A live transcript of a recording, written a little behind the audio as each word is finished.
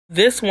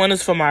This one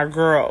is for my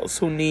girls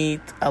who need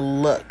a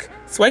look.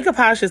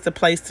 Swankaposh is the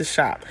place to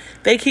shop.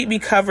 They keep me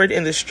covered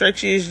in the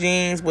stretchiest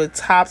jeans with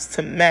tops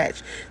to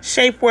match,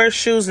 shapewear,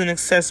 shoes, and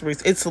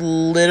accessories. It's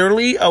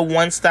literally a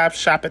one-stop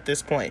shop at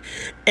this point.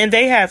 And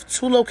they have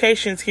 2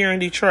 locations here in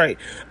Detroit.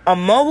 A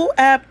mobile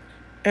app,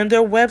 and their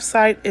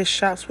website is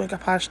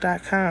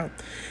shopswankaposh.com.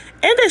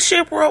 And they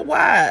ship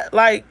worldwide.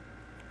 Like,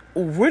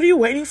 what are you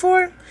waiting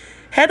for?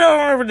 Head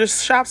on over to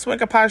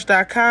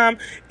shopswankaposh.com.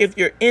 If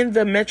you're in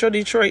the Metro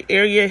Detroit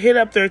area, hit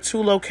up their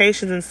 2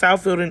 locations in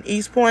Southfield and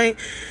East Point.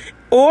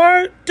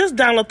 Or just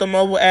download the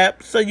mobile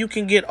app so you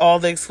can get all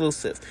the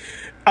exclusives.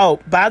 Oh,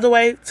 by the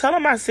way, tell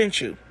them I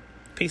sent you.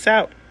 Peace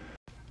out.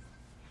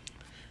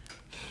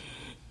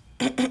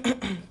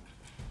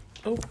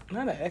 Oh,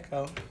 not an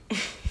echo.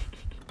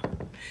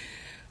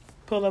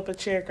 Pull up a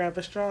chair, grab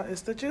a straw.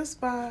 It's the Juice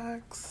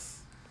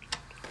Box.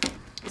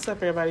 What's up,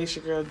 everybody? It's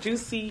your girl,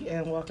 Juicy,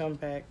 and welcome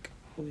back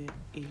with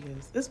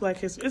Ears. It's Black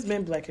History. It's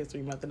been Black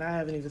History Month, and I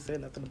haven't even said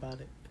nothing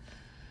about it.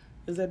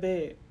 Is that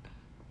bad?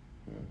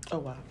 Oh,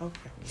 wow.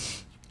 Okay.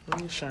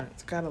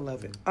 Reassurance. Gotta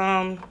love it.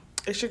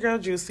 It's your girl,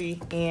 Juicy,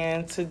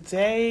 and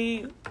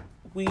today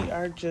we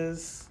are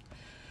just,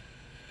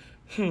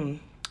 how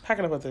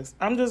can I put this?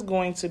 I'm just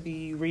going to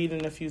be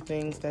reading a few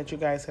things that you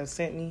guys have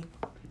sent me.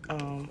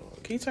 Can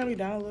you turn me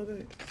down a little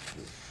bit?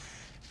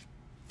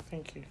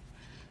 Thank you.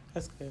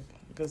 That's good,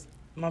 because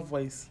my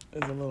voice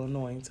is a little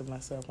annoying to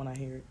myself when I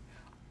hear it.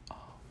 Oh,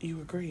 you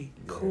agree?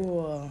 Yeah.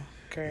 Cool.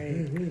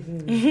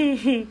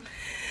 Great.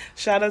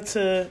 Shout out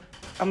to,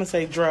 I'm going to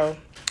say Dro,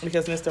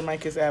 because Mr.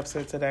 Mike is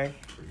absent today.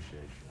 Appreciate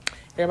you.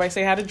 Everybody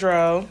say hi to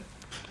Dro.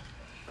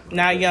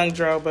 Not young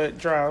Dro, but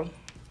Dro.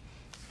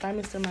 Bye,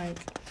 Mr. Mike.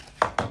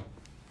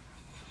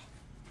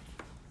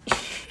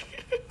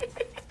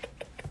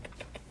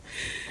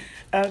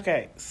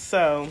 Okay,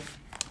 so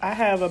I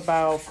have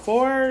about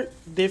 4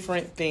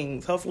 different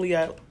things. Hopefully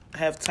I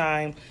have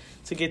time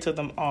to get to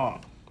them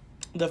all.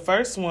 The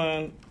first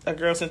one, a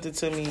girl sent it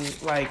to me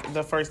like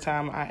the first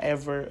time I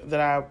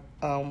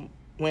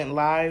went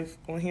live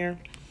on here.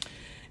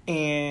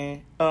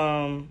 And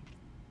I'm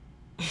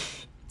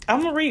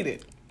going to read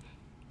it.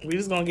 We're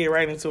just going to get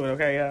right into it,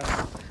 okay,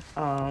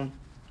 y'all?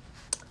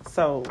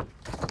 So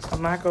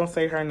I'm not going to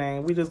say her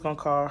name. We're just going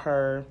to call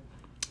her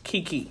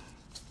Kiki.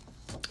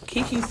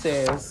 Kiki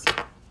says,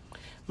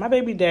 my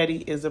baby daddy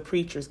is a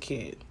preacher's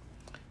kid.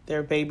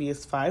 Their baby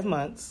is 5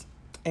 months,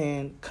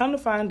 and come to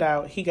find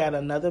out, he got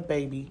another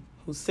baby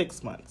who's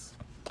 6 months.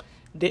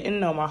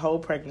 Didn't know my whole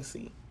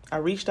pregnancy. I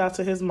reached out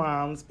to his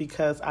mom's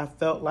because I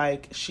felt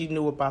like she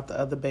knew about the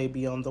other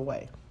baby on the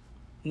way.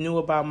 Knew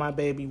about my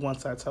baby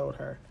once I told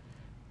her.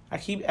 I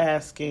keep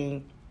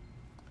asking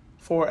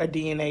for a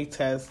DNA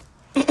test.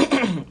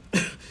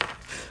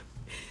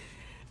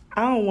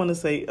 I don't want to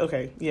say,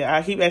 okay, yeah,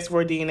 I keep asking for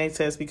a DNA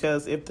test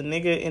because if the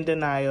nigga in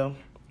denial,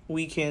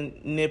 we can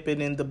nip it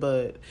in the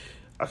bud.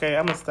 Okay,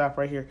 I'm going to stop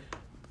right here.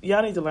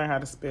 Y'all need to learn how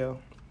to spell.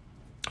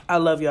 I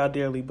love y'all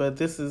dearly, but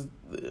this is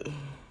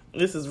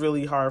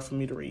really hard for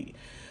me to read.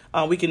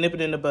 We can nip it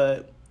in the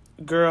bud.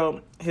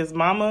 Girl, his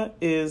mama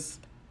is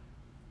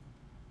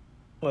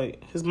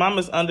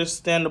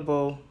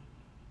understandable.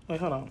 Wait,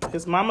 hold on.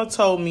 His mama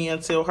told me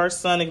until her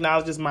son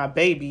acknowledges my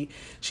baby,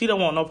 she don't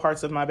want no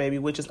parts of my baby,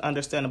 which is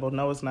understandable.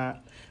 No, it's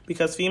not.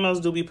 Because females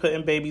do be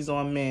putting babies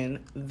on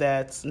men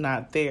that's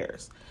not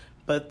theirs.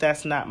 But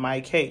that's not my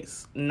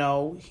case.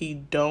 No, he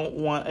don't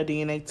want a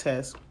DNA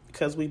test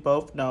because we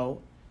both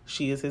know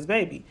she is his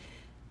baby.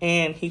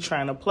 And he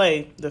trying to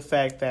play the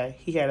fact that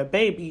he had a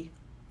baby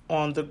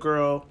on the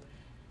girl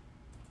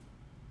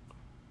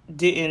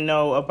didn't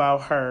know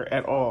about her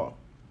at all.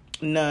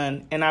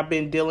 None. And I've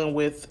been dealing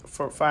with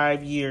for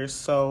 5 years,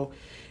 so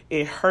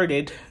it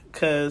hurted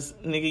because,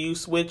 nigga, you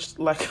switched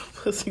like a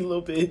pussy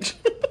little bitch.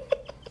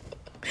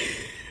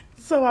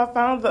 So I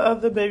found the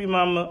other baby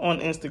mama on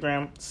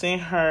Instagram,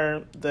 sent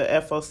her the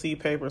FOC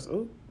papers.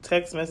 Ooh,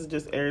 text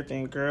messages,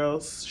 everything.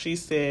 Girls, she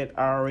said,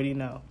 I already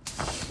know.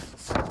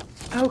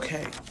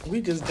 Okay, we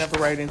just jump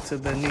right into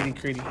the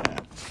nitty-gritty.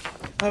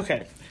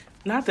 Okay,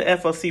 not the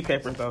FOC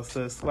papers, though,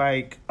 sis.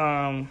 Like,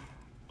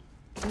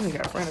 we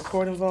got friend of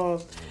court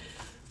involved.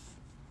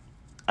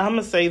 I'm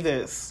going to say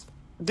this.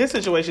 This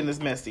situation is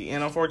messy,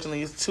 and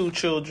unfortunately, it's 2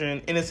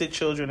 children, innocent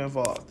children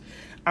involved.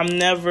 I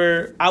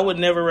would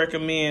never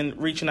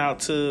recommend reaching out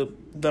to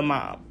the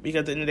mom, because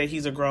at the end of the day,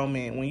 he's a grown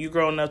man. When you're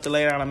grown enough to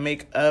lay down and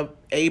make up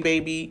a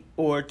baby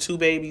or 2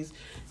 babies,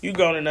 you're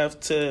grown enough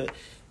to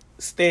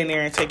stand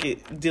there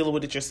and deal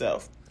with it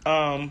yourself.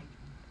 From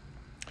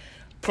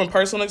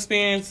personal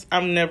experience,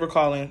 I'm never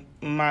calling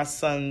my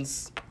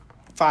son's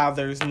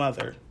father's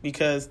mother,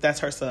 because that's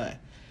her son.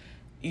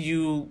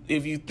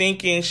 If you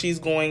thinking she's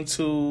going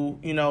to,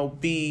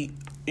 be,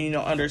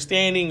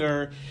 understanding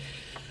or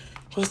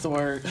what's the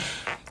word?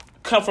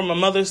 Come from a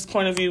mother's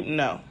point of view,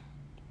 no.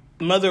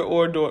 Mother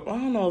or daughter. I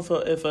don't know if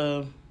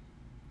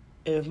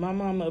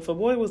a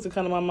boy was to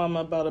come to my mama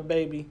about a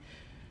baby,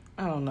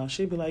 I don't know.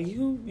 She'd be like,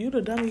 you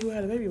the dummy who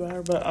had a baby by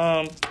her. But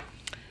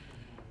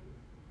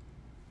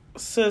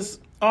sis,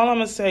 all I'm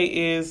gonna say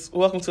is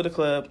welcome to the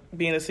club.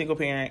 Being a single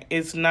parent,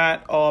 it's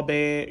not all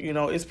bad. You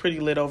know, it's pretty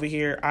lit over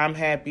here. I'm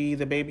happy.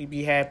 The baby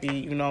be happy.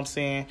 You know what I'm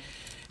saying?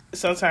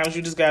 Sometimes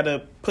you just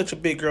gotta put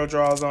your big girl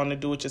drawers on and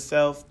do it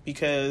yourself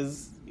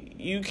because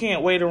you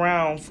can't wait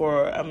around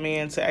for a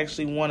man to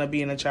actually want to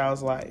be in a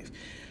child's life.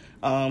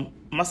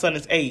 My son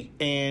is 8,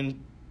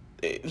 and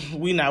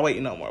we not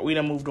waiting no more. We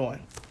done moved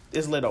on.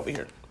 It's lit over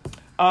here.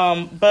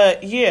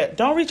 But yeah,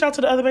 don't reach out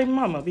to the other baby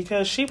mama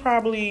because she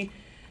probably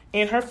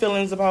in her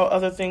feelings about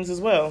other things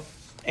as well.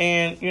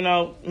 And, you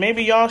know,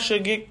 maybe y'all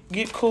should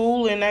get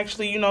cool and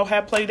actually, you know,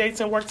 have play dates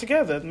and work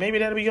together. Maybe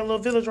that'll be your little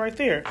village right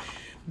there.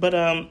 But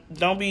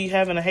don't be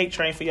having a hate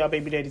train for y'all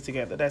baby daddy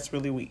together. That's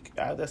really weak.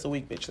 That's a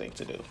weak bitch thing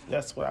to do.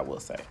 That's what I will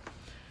say.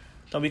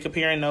 Don't be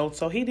comparing notes.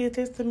 So he did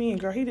this to me, and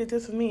girl, he did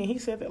this for me, and he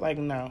said that. Like,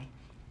 no.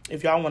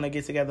 If y'all want to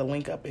get together,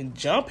 link up, and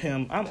jump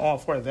him, I'm all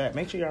for that.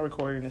 Make sure y'all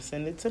record it and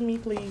send it to me,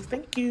 please.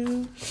 Thank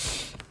you.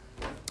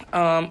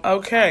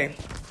 Okay.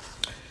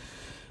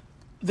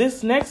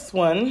 This next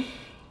one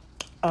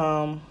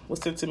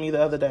was sent to me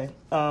the other day.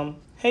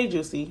 Hey,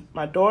 Juicy.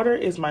 My daughter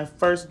is my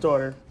first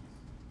daughter,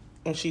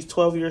 and she's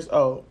 12 years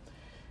old,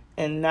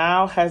 and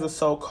now has a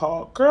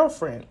so-called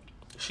girlfriend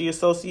she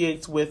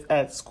associates with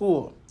at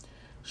school.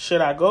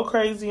 Should I go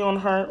crazy on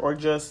her or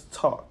just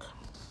talk?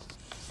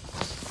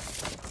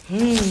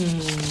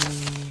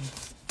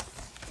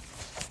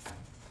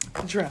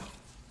 Dro,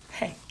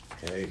 hey.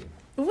 Hey.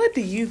 Let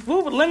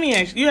me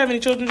ask you, have any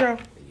children, Dro?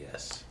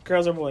 Yes.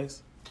 Girls or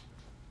boys?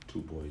 2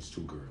 boys,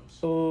 2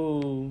 girls.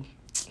 Ooh.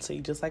 So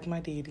you just like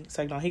my daddy. It's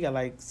like, no, he got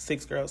like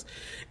 6 girls.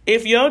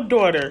 If your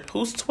daughter,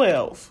 who's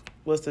 12,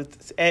 was to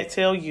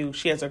tell you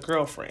she has a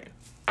girlfriend,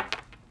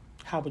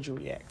 how would you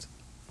react?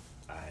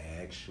 I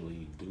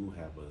actually do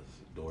have a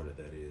daughter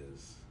that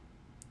is.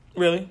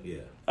 Really?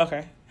 Yeah.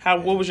 Okay.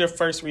 What was your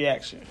first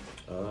reaction?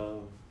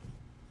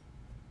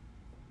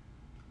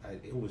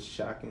 It was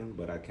shocking,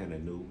 but I kind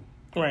of knew.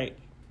 Right.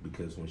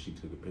 Because when she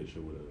took a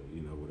picture with a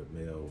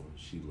male,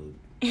 she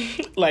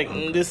looked like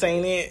this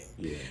ain't it.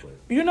 Yeah, but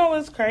you know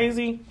what's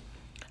crazy?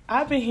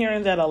 I've been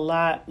hearing that a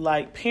lot.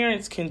 Like,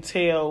 parents can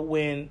tell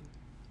when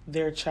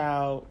their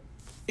child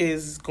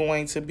is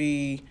going to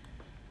be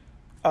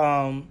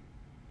a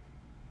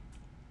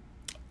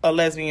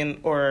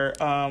lesbian or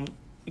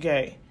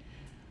gay.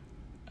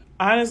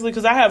 Honestly,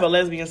 because I have a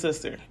lesbian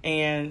sister,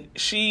 and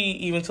she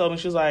even told me,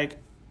 she was like,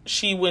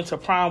 she went to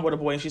prom with a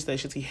boy, and she said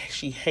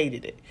she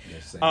hated it.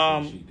 same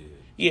thing she did.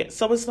 Yeah,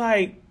 so it's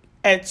like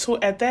at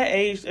that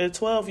age, at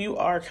 12, you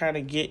are kind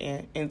of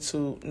getting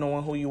into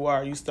knowing who you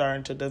are. You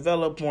starting to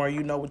develop more.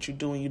 You know what you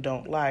do and you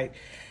don't like.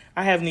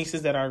 I have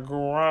nieces that are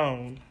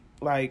grown.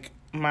 Like,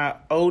 my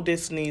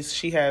oldest niece,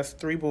 she has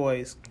 3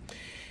 boys.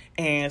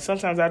 And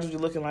sometimes I just be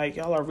looking like,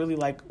 y'all are really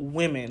like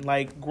women,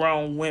 like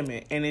grown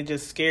women. And it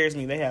just scares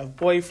me. They have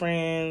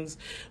boyfriends,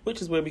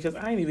 which is weird because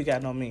I ain't even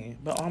got no men.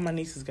 But all my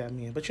nieces got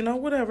men. But you know,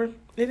 whatever.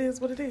 It is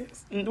what it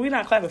is. We're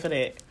not clapping for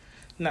that.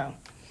 No.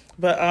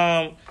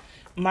 But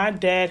my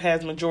dad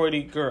has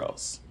majority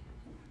girls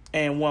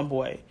and 1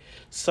 boy.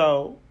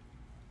 So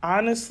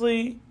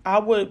honestly,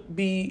 I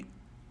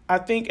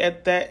think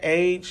at that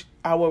age,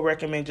 I would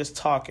recommend just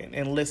talking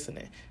and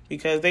listening.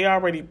 Because they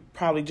already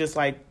probably just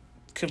like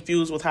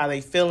confused with how they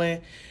feeling.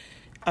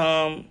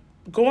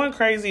 Going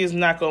crazy is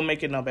not gonna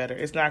make it no better.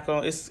 It's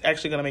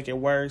actually gonna make it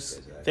worse.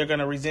 Exactly. They're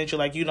gonna resent you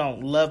like you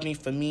don't love me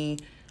for me.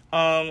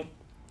 And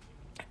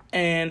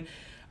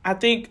I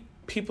think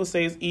people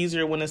say it's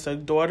easier when it's a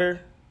daughter,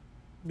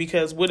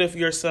 because what if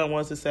your son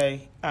wants to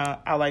say,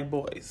 I like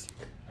boys?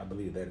 I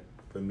believe that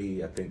for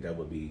me, I think that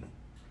would be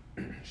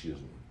a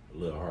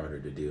little harder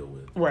to deal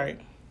with.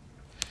 Right.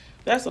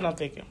 That's what I'm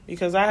thinking,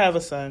 because I have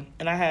a son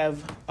and I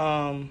have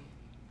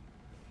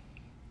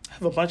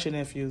a bunch of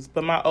nephews,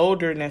 but my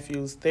older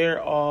nephews,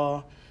 they're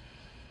all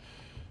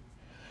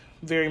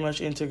very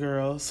much into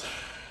girls.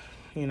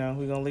 You know,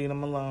 we're going to leave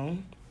them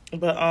alone.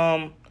 But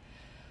I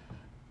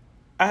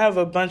have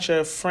a bunch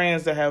of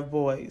friends that have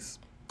boys.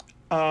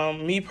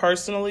 Me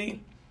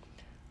personally,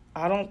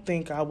 I don't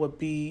think I wouldn't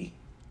be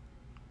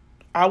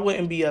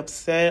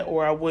upset,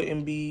 or I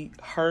wouldn't be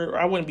hurt, or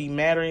I wouldn't be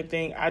mad or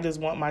anything. I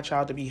just want my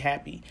child to be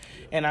happy.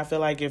 And I feel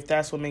like if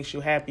that's what makes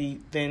you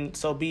happy, then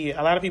so be it.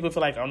 A lot of people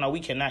feel like, oh, no,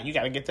 we cannot. You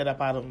got to get that up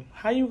out of them.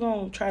 How you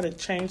going to try to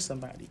change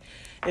somebody?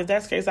 If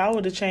that's the case, I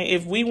would have changed.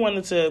 If we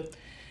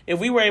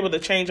were able to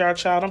change our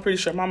child, I'm pretty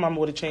sure my mama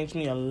would have changed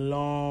me a long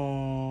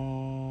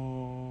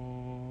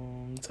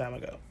time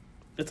ago.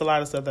 It's a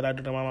lot of stuff that I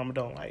do that my mama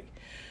don't like.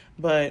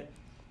 But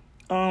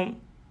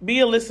be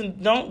a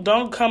listen.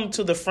 Don't come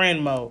to the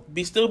friend mode.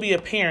 Still be a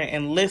parent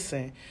and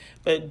listen,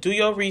 but do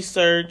your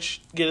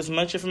research. Get as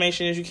much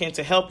information as you can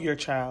to help your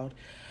child,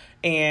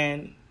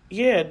 and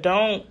yeah,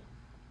 don't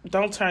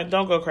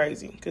go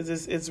crazy, because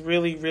it's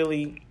really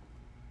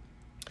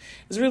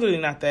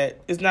not that.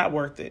 It's not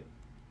worth it,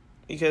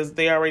 because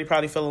they already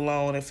probably feel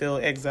alone and feel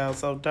exiled.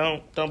 So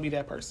don't be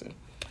that person.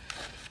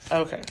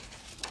 Okay.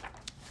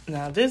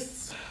 Now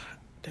this,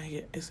 dang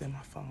it, it's in my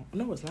phone.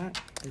 No, it's not.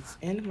 It's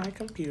in my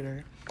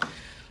computer.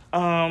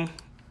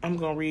 I'm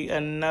going to read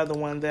another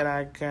one that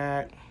I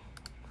got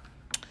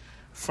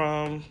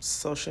from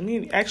social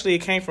media. Actually, it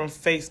came from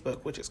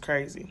Facebook, which is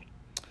crazy.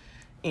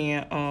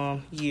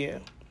 And, yeah,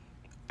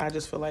 I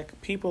just feel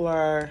like people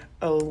are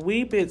a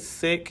wee bit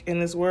sick in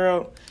this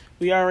world.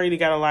 We already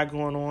got a lot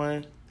going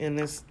on in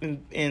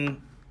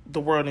the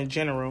world in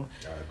general.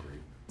 I agree.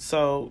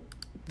 So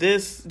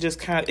this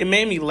just it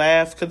made me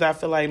laugh because I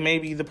feel like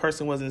maybe the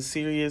person wasn't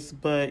serious,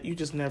 but you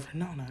just never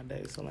know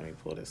nowadays. So let me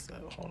pull this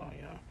up. Hold on,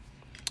 y'all.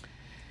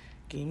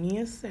 Give me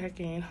a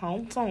second.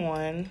 Hold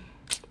on.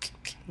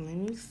 Let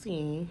me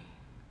see.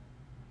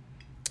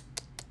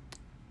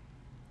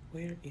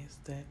 Where is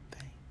that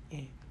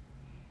thing?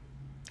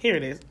 Here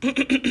it is.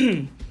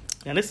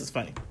 Now this is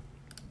funny.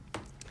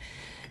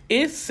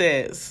 It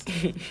says,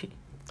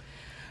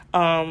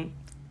 my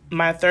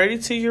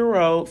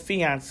 32-year-old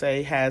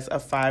fiance has a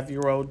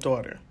 5-year-old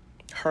daughter.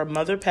 Her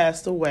mother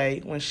passed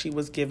away when she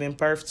was giving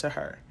birth to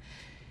her.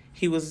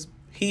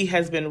 He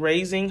has been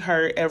raising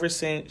her ever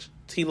since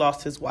he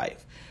lost his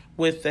wife,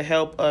 with the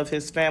help of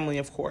his family,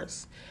 of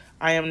course.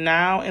 I am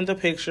now in the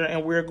picture,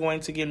 and we're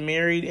going to get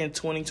married in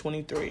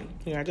 2023.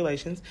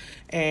 Congratulations.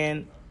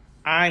 And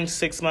I'm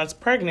 6 months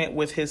pregnant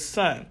with his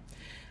son.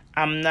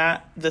 I'm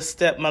not the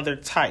stepmother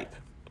type.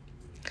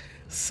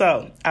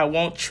 So I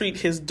won't treat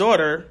his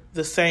daughter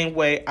the same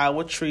way I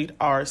would treat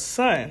our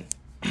son.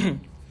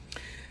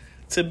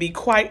 To be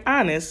quite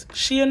honest,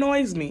 she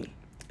annoys me.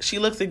 She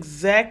looks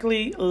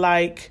exactly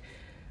like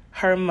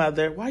her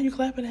mother. Why are you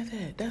clapping at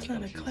that? That's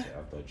not a clap.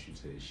 I thought you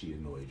said she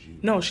annoys you.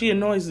 No, she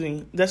annoys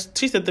me.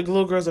 She said the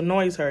little girl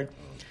annoys her.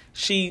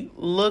 She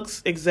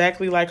looks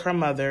exactly like her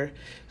mother,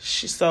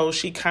 so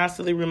she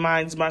constantly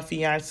reminds my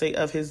fiancé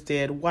of his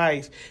dead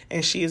wife,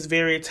 and she is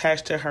very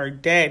attached to her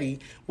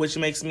daddy, which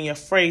makes me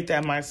afraid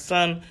that my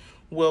son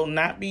will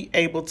not be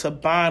able to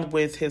bond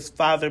with his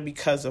father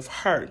because of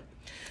her.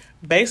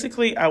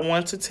 Basically, I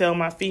want to tell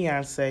my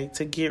fiancé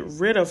to get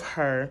rid of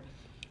her.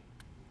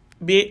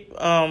 Get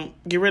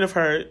rid of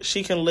her.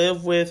 She can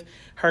live with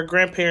her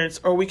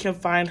grandparents, or we can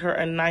find her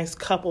a nice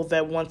couple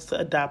that wants to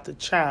adopt a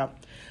child.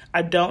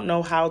 I don't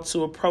know how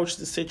to approach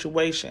the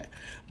situation,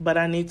 but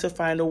I need to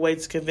find a way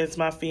to convince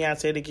my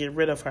fiancé to get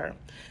rid of her.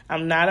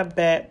 I'm not a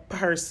bad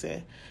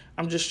person.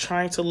 I'm just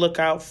trying to look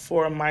out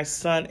for my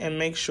son and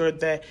make sure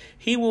that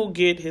he will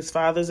get his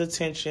father's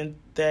attention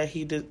that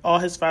he did, all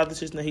his father's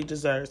attention that he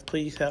deserves.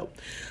 Please help.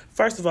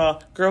 First of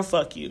all, girl,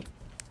 fuck you.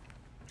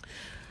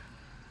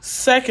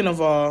 Second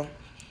of all,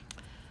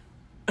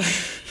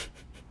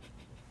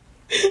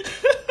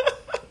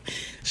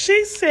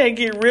 she said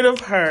get rid of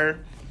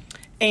her.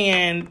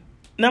 And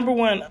number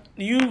one,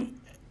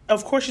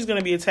 of course she's going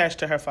to be attached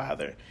to her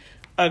father.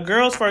 A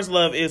girl's first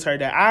love is her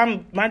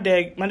dad. My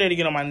daddy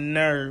get on my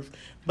nerve,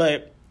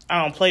 but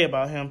I don't play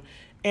about him.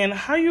 And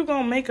how you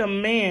going to make a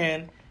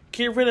man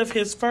get rid of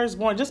his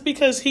firstborn? Just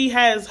because he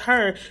has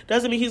her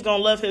doesn't mean he's going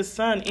to love his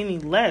son any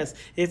less.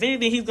 If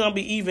anything, he's going to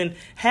be even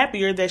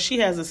happier that she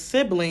has a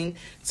sibling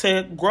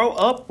to grow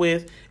up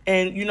with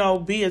and,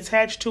 be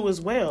attached to as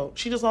well.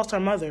 She just lost her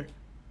mother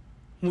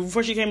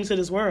before she came into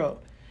this world.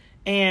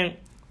 And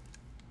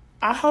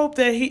I hope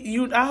that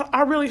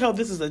I really hope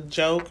this is a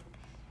joke.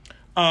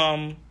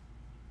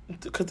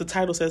 Because the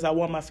title says, I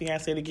want my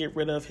fiancé to get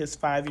rid of his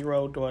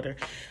 5-year-old daughter.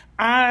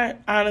 I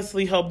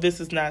honestly hope this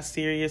is not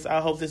serious.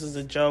 I hope this is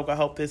a joke. I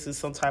hope this is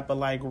some type of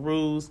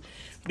ruse.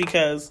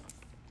 Because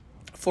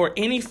for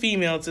any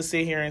female to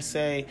sit here and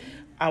say,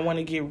 I want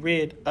to get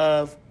rid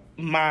of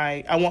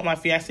I want my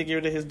fiancé to get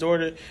rid of his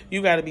daughter,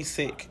 you got to be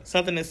sick.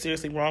 Something is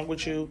seriously wrong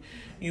with you.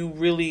 You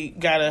really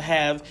got to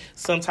have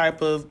some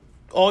type of,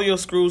 all your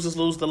screws is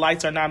loose, the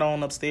lights are not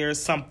on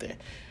upstairs, something.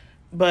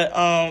 But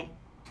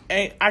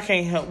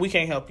we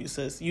can't help you,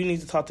 sis. You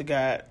need to talk to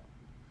God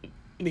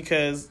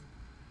because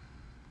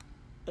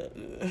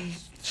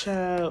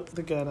child,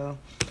 the ghetto.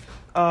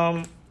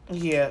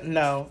 Yeah,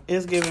 no,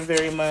 it's given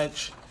very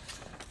much.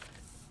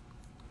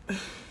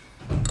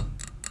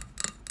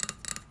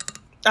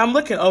 I'm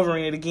looking over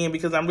it again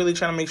because I'm really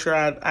trying to make sure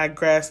I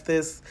grasp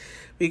this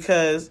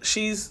because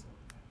he's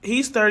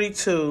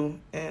 32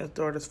 and his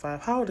daughter's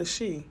 5. How old is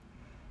she?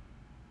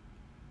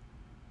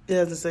 She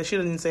doesn't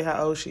even say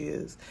how old she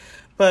is.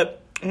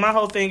 But my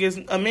whole thing is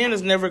a man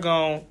is never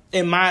going,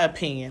 in my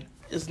opinion,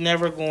 is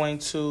never going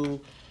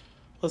to,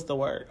 what's the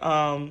word?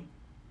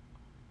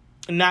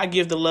 Not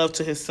give the love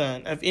to his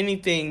son. If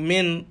anything,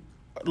 men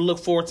look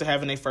forward to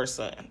having their first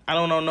son. I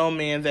don't know no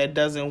man that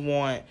doesn't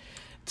want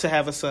to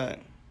have a son.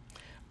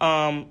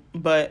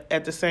 But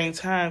at the same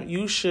time,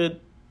 you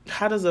should,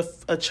 how does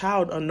a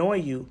child annoy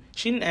you?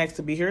 She didn't ask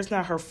to be here. It's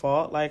not her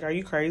fault. Are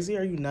you crazy?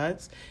 Are you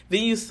nuts?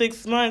 Then you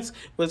 6 months.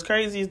 What's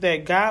crazy is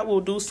that God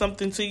will do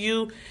something to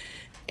you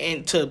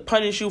and to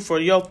punish you for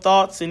your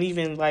thoughts and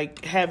even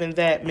having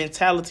that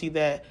mentality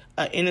that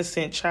an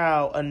innocent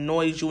child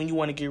annoys you and you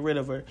want to get rid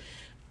of her.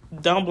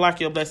 Don't block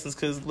your blessings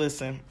because,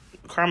 listen,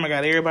 karma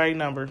got everybody's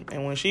number.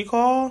 And when she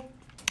called,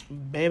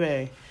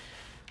 baby,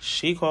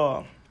 she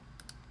called.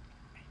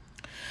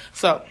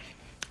 So,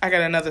 I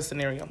got another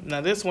scenario.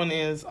 Now, this one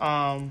is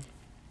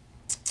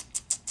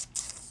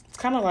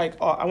kind of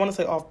like, I want to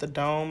say off the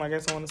dome, I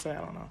guess I want to say, I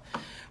don't know.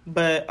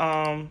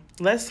 But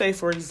let's say,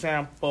 for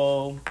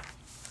example,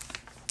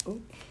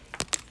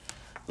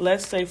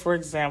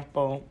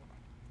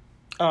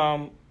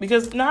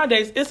 because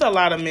nowadays it's a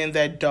lot of men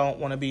that don't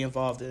want to be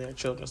involved in their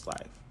children's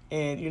life.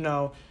 And, you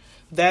know,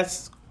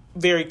 that's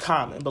very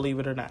common, believe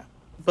it or not.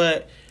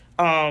 But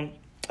I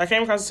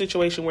came across a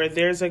situation where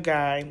there's a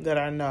guy that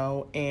I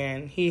know,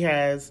 and he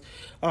has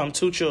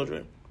 2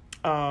 children.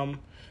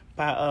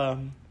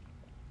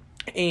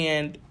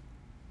 And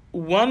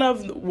one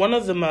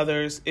of the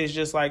mothers is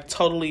just like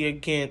totally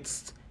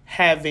against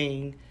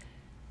having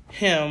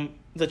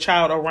the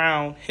child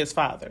around his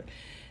father.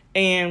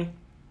 And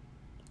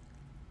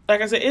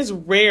like I said, it's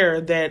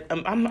rare that I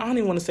don't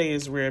even want to say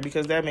it's rare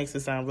because that makes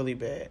it sound really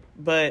bad.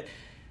 But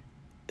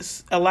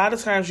a lot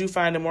of times you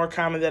find it more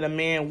common that a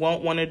man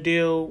won't want to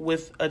deal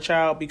with a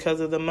child because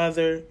of the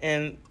mother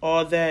and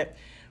all that,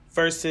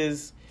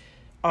 versus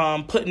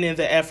putting in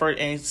the effort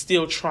and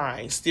still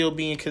trying, still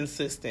being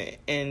consistent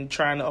and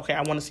trying to, okay,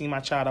 I want to see my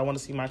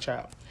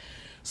child.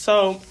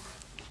 So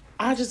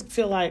I just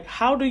feel like,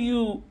 how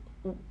do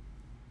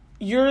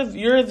you're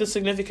the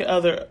significant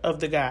other of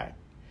the guy,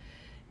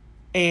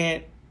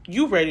 and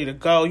you ready to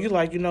go. You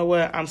like, you know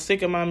what? I'm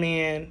sick of my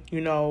man,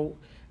 you know,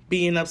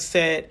 being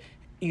upset,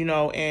 you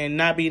know, and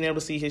not being able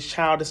to see his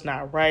child. It's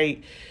not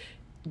right.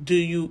 Do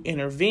you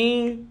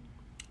intervene?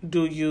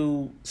 Do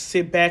you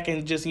sit back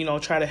and just, you know,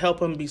 try to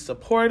help him, be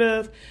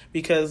supportive?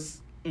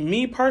 Because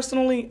me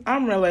personally,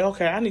 I'm really like,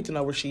 okay, I need to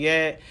know where she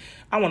at.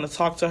 I want to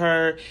talk to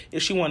her.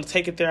 If she want to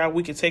take it there,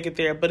 we can take it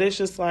there. But it's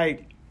just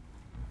like,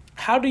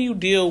 how do you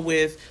deal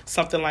with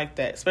something like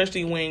that,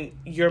 especially when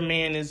your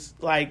man is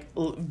like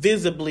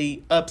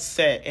visibly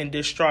upset and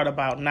distraught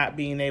about not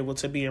being able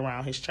to be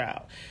around his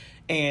child,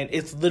 and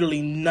it's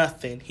literally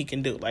nothing he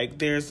can do? Like,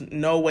 there's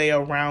no way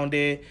around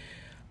it.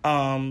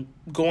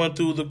 Going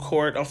through the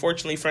court,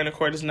 unfortunately, Friend of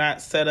Court is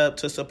not set up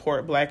to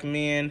support black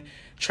men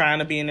trying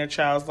to be in their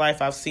child's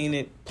life. I've seen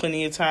it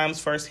plenty of times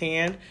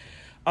firsthand,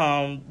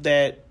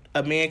 that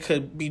a man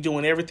could be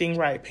doing everything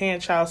right,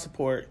 paying child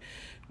support,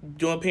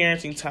 doing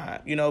parenting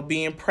time, you know,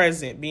 being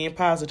present, being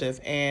positive,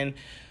 and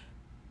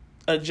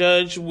a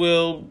judge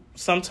will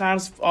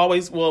sometimes,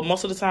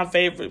 most of the time,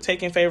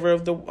 take in favor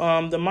of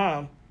the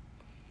mom.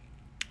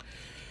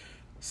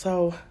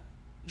 So,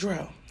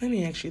 Dro, let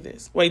me ask you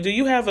this. Wait, do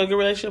you have a good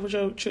relationship with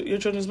your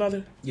children's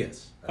mother?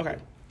 Yes. Okay.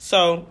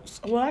 So,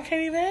 I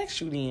can't even ask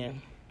you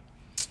then.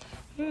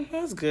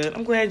 That's good.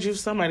 I'm glad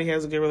somebody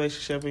has a good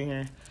relationship in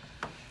here.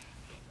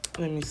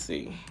 Let me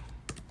see.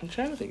 I'm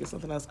trying to think of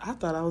something else. I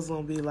thought I was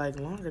going to be like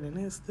longer than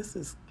this. This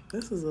is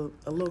a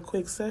little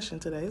quick session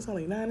today. It's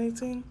only 9:18. I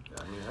mean,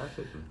 I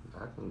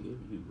can give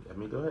you. I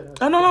mean, go ahead.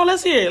 No.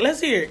 Let's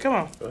hear it. Come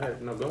on. Go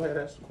ahead. No, go ahead.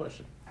 Ask the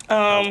question.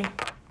 I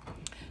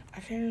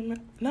can't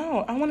remember. No,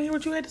 I want to hear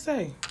what you had to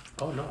say.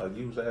 Oh no,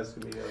 you was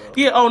asking me.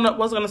 Yeah. Oh no, what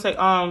was I gonna say?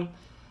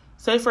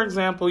 Say for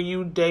example,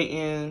 you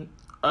dating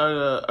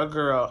a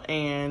girl,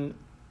 and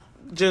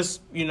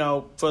just, you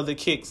know, for the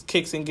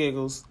kicks and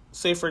giggles.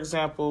 Say for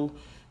example,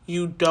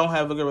 you don't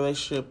have a good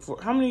relationship.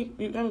 How many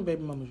baby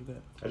mamas you got?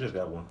 I just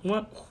got one.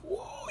 One.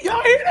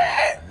 Y'all hear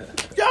that?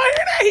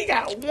 He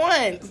got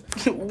one.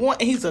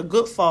 He's a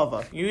good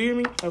father. You hear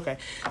me? Okay.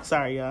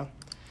 Sorry, y'all.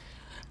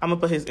 I'm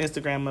gonna put his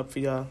Instagram up for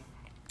y'all.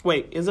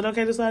 Wait, is it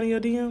okay to slide in your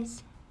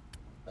DMs?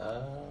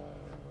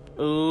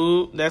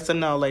 Ooh, that's a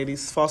no,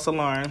 ladies. False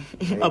alarm.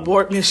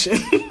 Abort mission.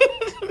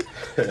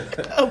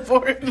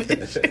 Abort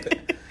mission.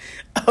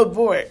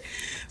 Abort.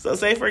 So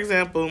say, for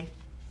example,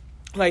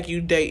 like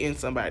you dating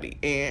somebody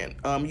and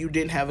you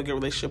didn't have a good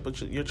relationship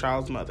with your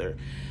child's mother.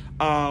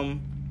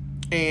 And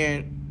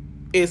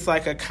it's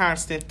like a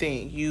constant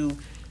thing. You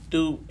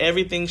do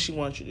everything she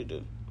wants you to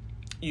do.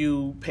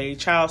 You pay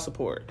child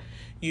support.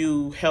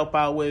 You help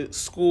out with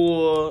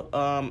school,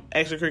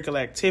 extracurricular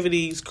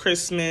activities,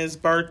 Christmas,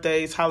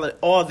 birthdays, holiday,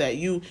 all that.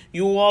 You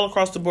all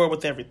across the board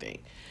with everything.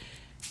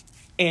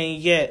 And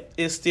yet,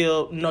 it's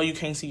still, no, you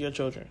can't see your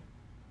children.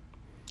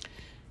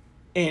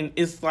 And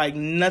it's like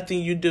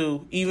nothing you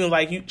do, even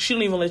like she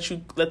don't even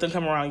let them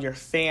come around your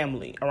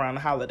family around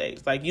the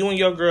holidays. Like you and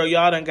your girl,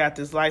 y'all done got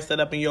this life set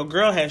up, and your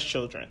girl has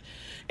children.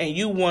 And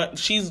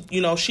she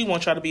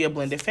wants y'all to be a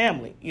blended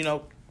family. You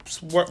know,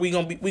 we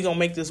gonna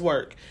make this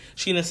work.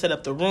 She done set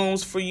up the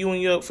rooms for you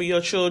and for your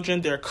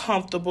children. They're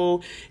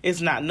comfortable. It's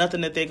not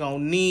nothing that they're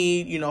gonna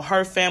need. You know,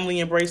 her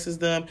family embraces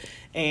them,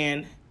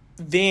 and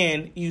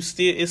then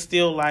it's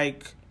still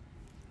like,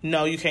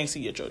 no, you can't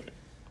see your children.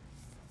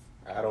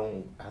 I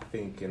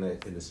think in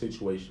a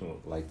situation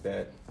like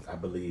that, I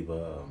believe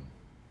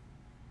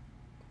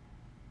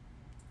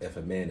if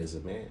a man is a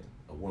man,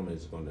 a woman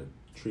is going to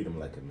treat him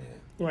like a man.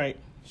 Right.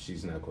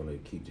 She's not going to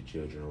keep the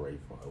children away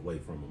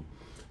from him.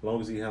 As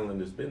long as he's handling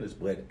this business,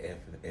 but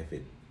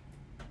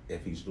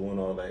if he's doing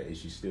all that and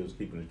she still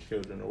keeping the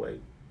children away,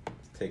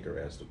 take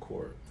her ass to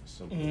court.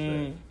 Simple as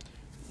that.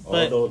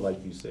 But, although,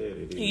 like you said,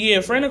 it is.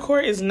 Yeah, Friend of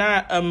Court is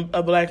not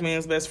a black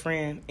man's best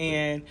friend,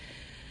 and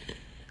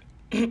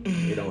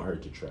It don't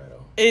hurt to try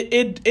though.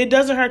 It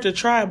doesn't hurt to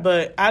try,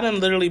 but I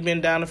done literally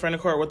been down in front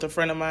of court with a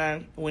friend of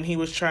mine when he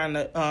was trying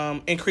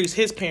to increase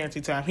his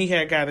parenting time. He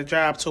had got a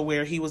job to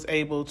where he was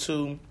able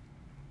to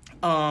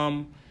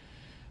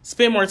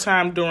spend more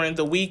time during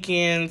the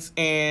weekends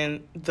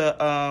and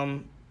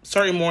the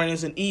certain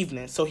mornings and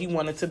evenings. So he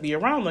wanted to be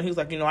around them. He was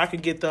like, I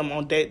could get them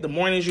on the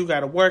mornings you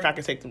got to work. I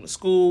can take them to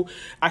school.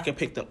 I can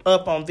pick them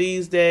up on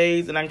these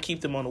days, and I can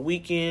keep them on the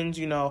weekends.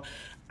 I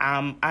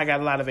got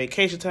a lot of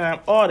vacation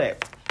time, all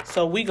that.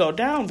 So we go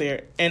down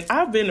there, and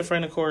I've been in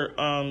front of court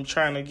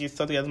trying to get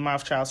something as my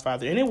child's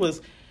father, and it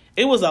was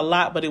a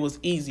lot, but it was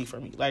easy for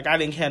me. Like, I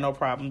didn't have no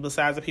problem.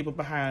 Besides the people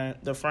behind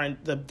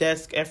the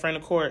desk at front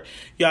of court,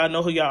 y'all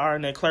know who y'all are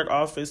in that clerk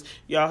office.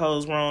 Y'all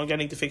hoes wrong. Y'all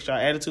need to fix y'all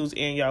attitudes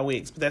and y'all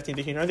wigs, but that's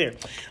neither here nor there.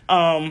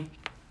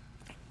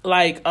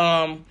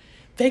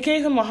 They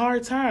gave him a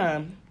hard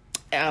time.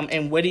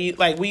 And we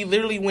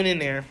literally went in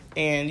there,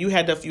 and you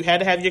had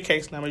to have your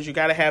case numbers. You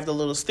got to have the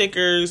little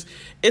stickers.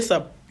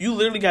 You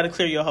literally got to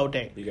clear your whole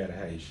day. You got to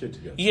have your shit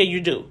together. Yeah,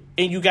 you do.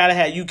 And you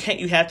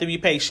have to be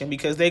patient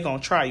because they going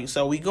to try you.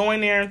 So we go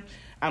in there.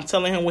 I'm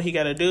telling him what he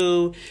got to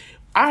do.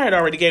 I had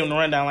already gave him the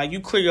rundown. Like, you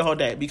clear your whole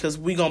day because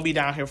we going to be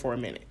down here for a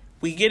minute.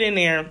 We get in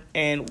there,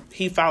 and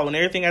he following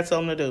everything I tell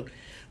him to do.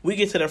 We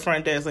get to the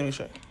front desk. Let me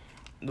show you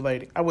the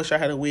lady. I wish I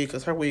had a wig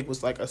because her wig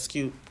was like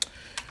askew.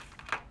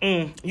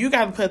 You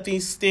got to put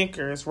these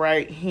stickers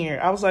right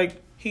here. I was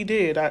like, he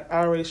did. I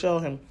already showed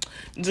him.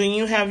 Do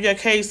you have your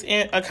case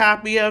in a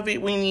copy of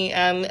it? We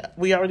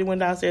already went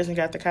downstairs and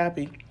got the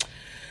copy.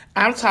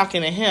 I'm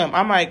talking to him.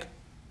 I'm like,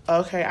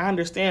 okay, I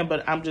understand,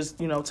 but I'm just,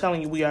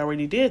 telling you we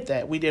already did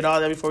that. We did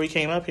all that before we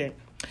came up here.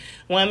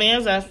 When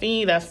there's a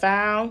fee to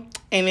file,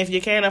 and if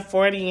you can't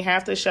afford it, you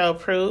have to show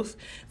proof.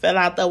 Fill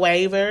out the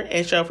waiver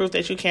and show proof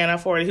that you can't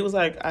afford it. He was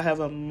like, I have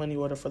a money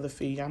order for the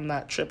fee. I'm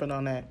not tripping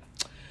on that.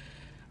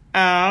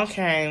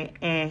 Okay.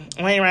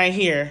 Wait right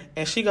here.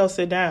 And she goes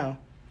sit down.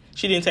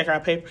 She didn't take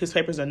his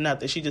papers or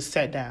nothing. She just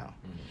sat down.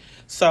 Mm-hmm.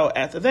 So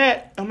after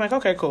that, I'm like,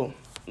 okay, cool.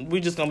 We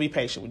just gonna be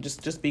patient. We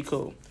just be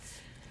cool.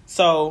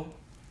 So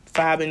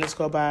 5 minutes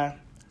go by,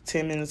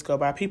 10 minutes go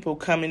by. People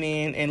coming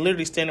in and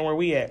literally standing where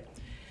we at.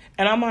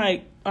 And I'm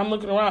like, I'm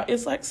looking around.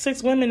 It's like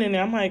 6 women in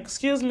there. I'm like,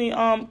 excuse me,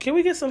 can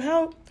we get some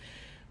help?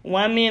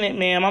 1 minute,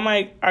 ma'am. I'm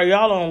like, are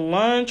y'all on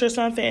lunch or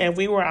something? If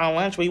we were on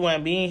lunch, we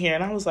wouldn't be in here.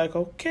 And I was like,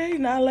 okay,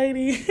 now,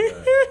 lady.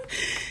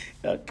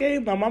 Okay,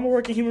 my mama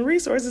working human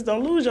resources.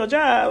 Don't lose your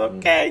job,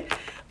 okay?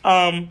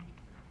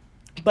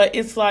 But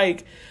it's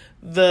like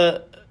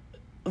the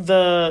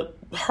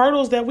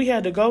hurdles that we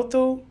had to go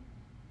through.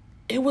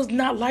 It was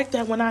not like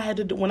that when I had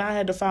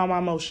to file my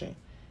motion.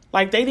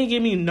 Like, they didn't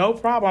give me no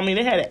problem. I mean,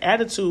 they had an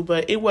attitude,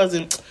 but it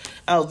wasn't.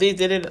 Oh, they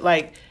did it.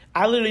 Like,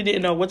 I literally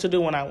didn't know what to do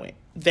when I went.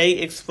 They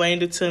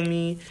explained it to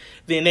me.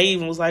 Then they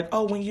even was like,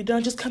 oh, when you're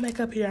done, just come back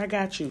up here. I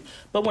got you.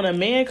 But when a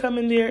man come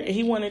in there and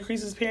he want to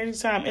increase his parenting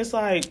time, it's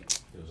like...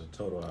 It was a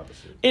total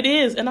opposite. It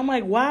is. And I'm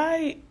like,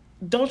 why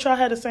don't y'all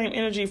have the same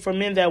energy for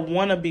men that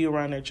want to be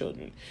around their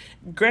children?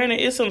 Granted,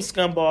 it's some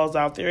scumballs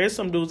out there. It's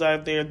some dudes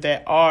out there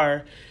that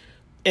are...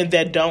 and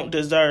that don't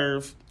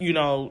deserve,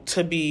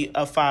 to be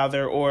a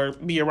father or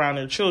be around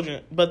their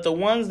children. But the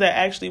ones that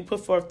actually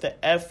put forth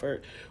the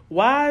effort...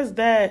 Why is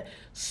that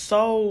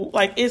so,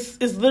 like, it's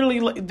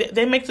literally, like,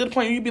 they make to the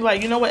point where you be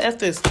like, you know what, F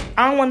this.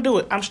 I don't want to do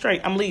it. I'm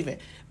straight. I'm leaving.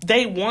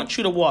 They want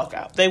you to walk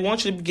out. They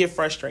want you to get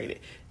frustrated.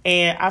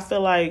 And I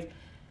feel like,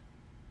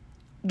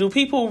 does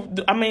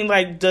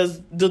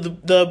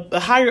the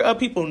higher up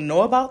people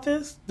know about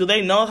this? Do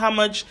they know how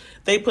much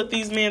they put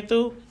these men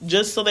through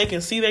just so they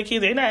can see their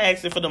kids? They're not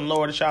asking for them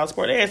lower the child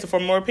support. They're asking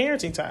for more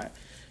parenting time.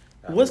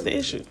 What's the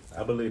issue?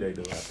 I believe they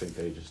do. I think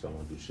they just don't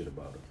want to do shit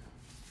about it.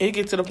 It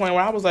get to the point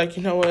where I was like,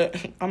 you know what?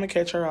 I'm going to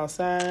catch her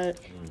outside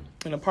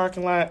in the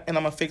parking lot, and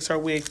I'm going to fix her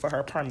wig for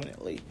her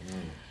permanently.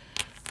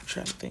 I'm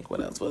trying to think what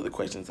else. What other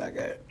questions I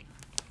got?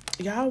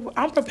 Y'all,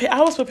 I'm prepared.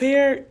 I was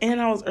prepared, and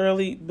I was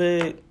early,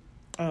 but,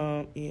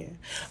 yeah.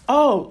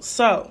 Oh,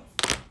 so,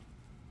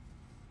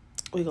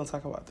 we're going to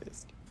talk about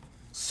this.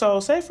 So,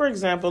 say, for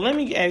example, let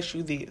me ask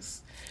you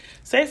this.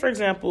 Say, for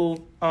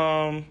example,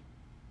 not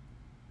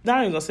even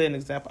going to say an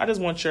example. I just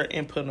want your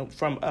input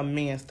from a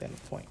man's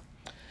standpoint.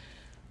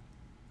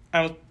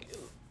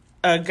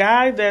 A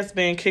guy that's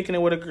been kicking it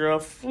with a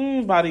girl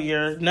about a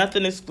year,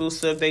 nothing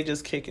exclusive, they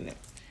just kicking it.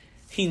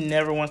 He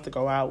never wants to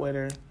go out with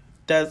her.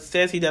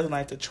 Says he doesn't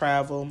like to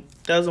travel,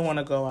 doesn't want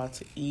to go out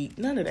to eat,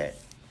 none of that.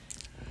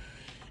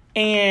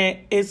 And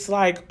it's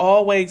like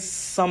always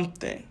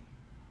something.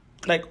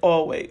 Like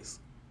always.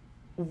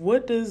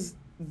 What does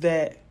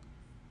that,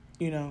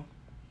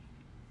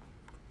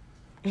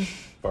 As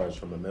far as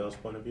from a male's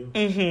point of view?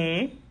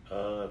 Mm-hmm.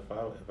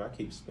 If I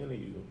keep spinning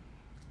you,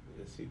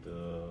 it's either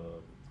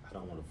I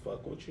don't want to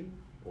fuck with you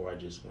or I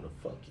just want to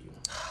fuck you.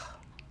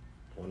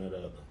 One or the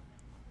other.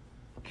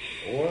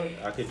 Or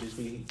I could just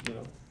be,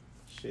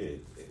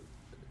 shit.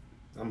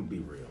 I'm going to be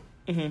real.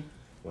 Mm-hmm.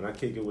 When I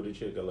kick it with a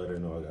chick, I let her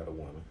know I got a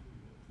woman.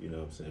 You know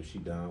what I'm saying? If she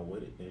down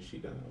with it, then she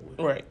down with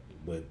it. Right.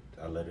 But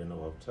I let her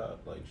know up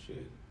top, like,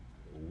 shit,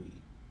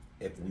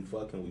 If we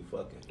fucking, we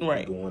fucking.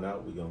 Right. We going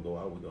out, we gonna go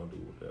out. We gonna do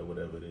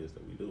whatever it is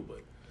that we do. But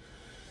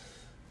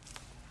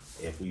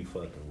if we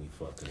fucking, we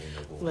fucking. Ain't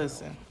no going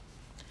Listen, out.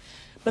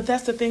 But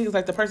that's the thing is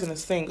like the person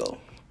is single,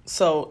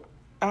 so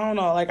I don't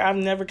know. Like I've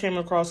never came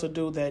across a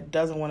dude that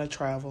doesn't want to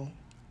travel,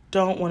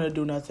 don't want to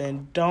do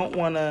nothing, don't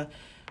want to,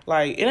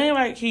 like it ain't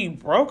like he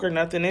broke or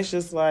nothing. It's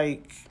just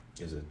like.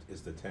 Is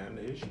the time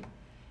the issue?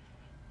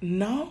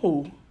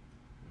 No.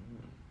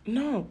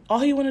 No. All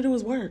he want to do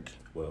is work.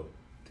 Well,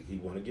 he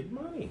want to get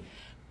money.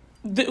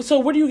 So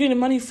what are you getting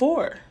money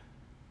for?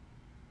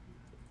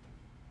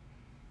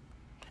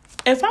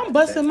 If I'm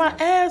busting my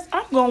ass,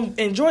 I'm going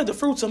to enjoy the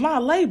fruits of my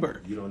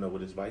labor. You don't know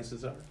what his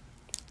vices are?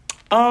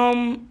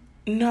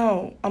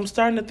 No. I'm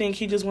starting to think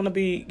he just want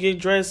to get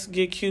dressed,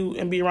 get cute,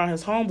 and be around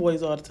his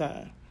homeboys all the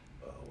time.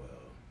 Oh, well.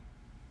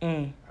 I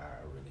really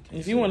can't.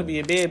 If you want to be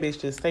a bad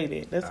bitch, just say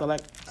that. That's all I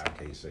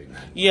can't say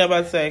nothing. Yeah, I'm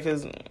about to say,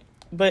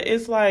 but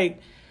it's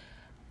like,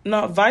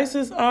 no,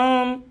 vices,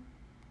 none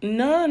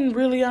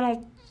really, I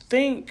don't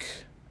think.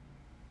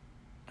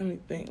 Let me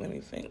think.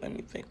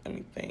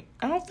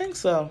 I don't think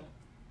so.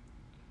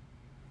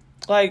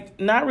 Like,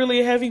 not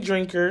really a heavy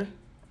drinker.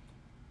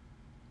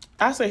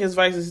 I say his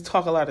vices, he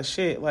talk a lot of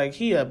shit. Like,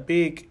 he a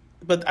big,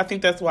 but I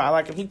think that's why I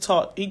like him. He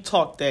talk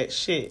that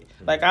shit.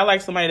 Mm-hmm. Like, I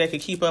like somebody that can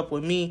keep up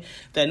with me,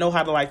 that know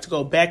how to, like, to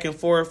go back and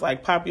forth,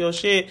 like, pop your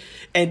shit,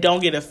 and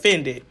don't get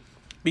offended.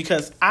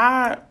 Because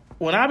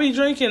when I be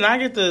drinking and I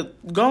get to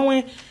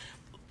going,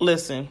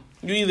 listen,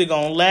 you either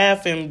gonna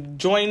laugh and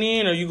join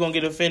in, or you gonna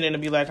get offended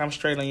and be like, I'm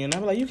straight on you. And I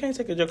be like, you can't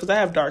take a joke, because I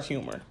have dark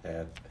humor.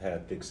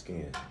 Have thick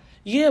skin.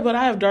 Yeah, but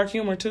I have dark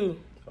humor too.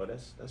 Oh,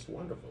 that's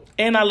wonderful.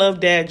 And I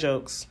love dad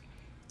jokes.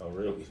 Oh,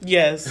 really?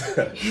 Yes.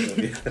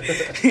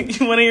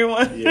 You want to hear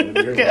one? Yeah, let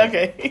me hear one.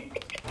 Okay.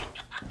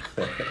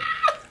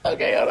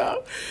 Okay,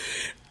 hold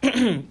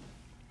on.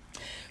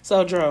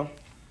 So, Dro,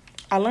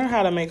 I learned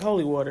how to make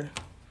holy water.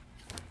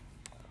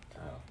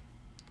 How?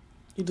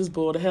 You just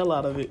boil the hell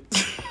out of it.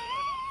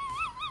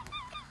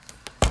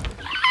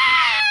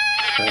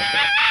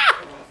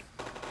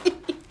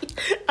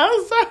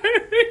 I'm sorry.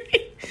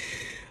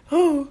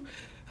 Oh,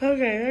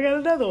 okay. I got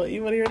another one.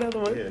 You want to hear another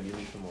one? Yeah, give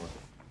me some more.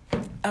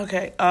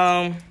 Okay.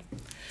 Let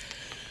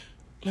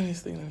me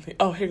see.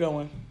 Oh, here go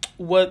one.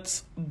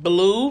 What's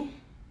blue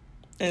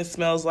and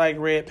smells like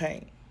red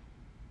paint?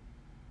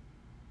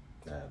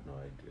 I have no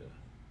idea.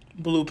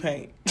 Blue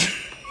paint.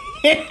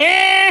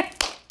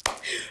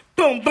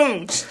 Boom,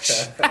 boom.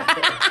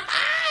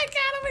 I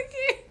got him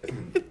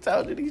again. I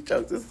told you these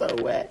jokes are so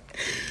whack.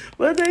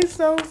 But they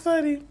so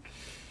funny.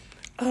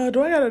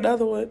 Do I got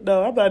another one?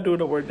 No, I'm not doing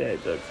no more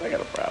dad jokes. I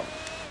got a problem.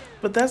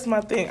 But that's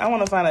my thing. I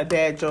want to find a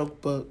dad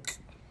joke book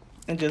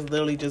and just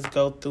literally just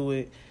go through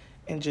it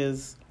and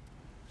just,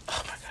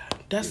 oh my God.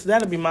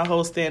 That'll be my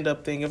whole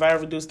stand-up thing. If I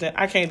ever do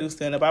I can't do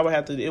stand-up. It would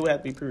have to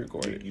be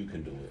pre-recorded. You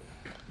can do it.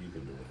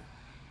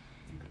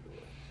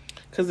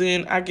 Because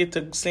then I get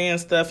to saying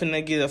stuff and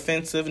they get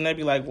offensive and they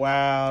be like,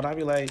 wow. And I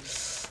be like,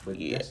 but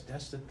yeah.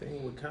 That's the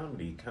thing with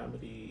comedy.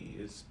 Comedy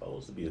is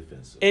supposed to be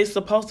offensive. It's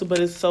supposed to, but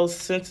it's so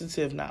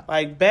sensitive now.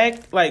 Like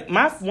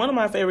one of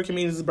my favorite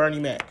comedians is Bernie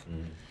Mac.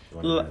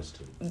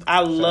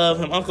 I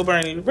love him. Uncle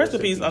Bernie. Rest in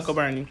peace, Uncle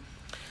Bernie.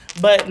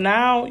 But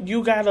now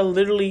you have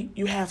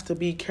to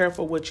be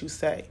careful what you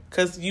say.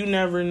 Because you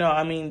never know.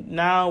 I mean,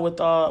 now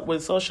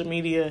with social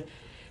media,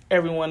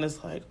 everyone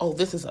is like, oh,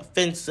 this is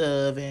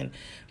offensive and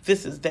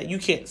this is that. You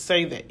can't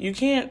say that. You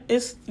can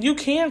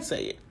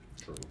say it.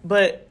 True.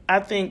 But I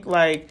think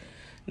like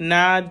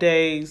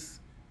nowadays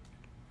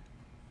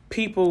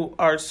people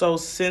are so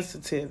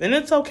sensitive. And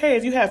it's okay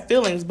if you have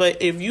feelings,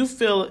 but if you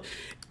feel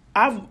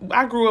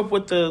I grew up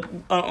with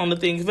on the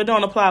thing, if it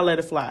don't apply, let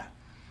it fly.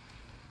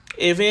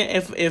 If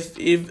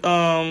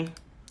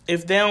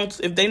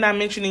they not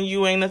mentioning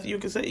you, ain't nothing you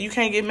can say. You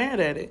can't get mad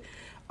at it.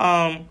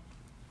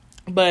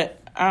 But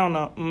I don't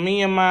know.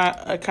 Me and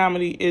my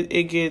comedy,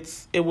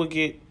 it would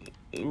get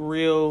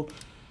real.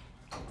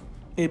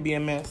 It'd be a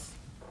mess.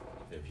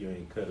 If you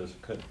ain't cut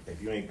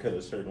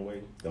a certain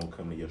way, don't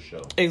come to your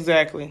show.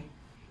 Exactly.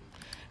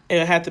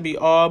 It had to be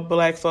all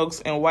black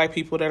folks and white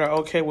people that are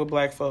okay with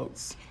black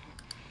folks.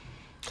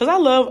 Because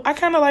I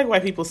kind of like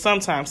white people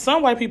sometimes.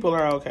 Some white people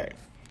are okay.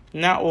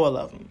 Not all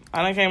of them.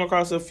 I done came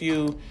across a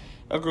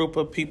group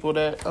of people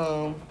that,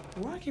 why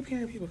I keep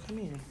hearing people come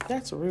in?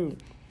 That's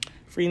rude.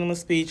 Freedom of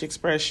speech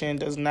expression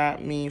does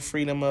not mean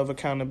freedom of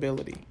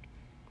accountability.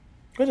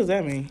 What does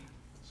that mean?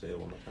 Say it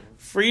one more time.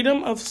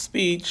 Freedom of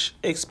speech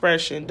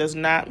expression does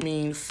not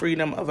mean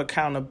freedom of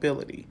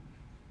accountability.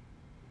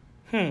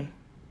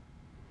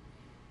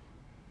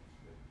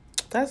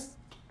 That's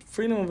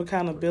freedom of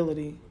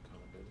accountability.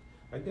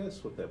 I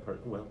guess with that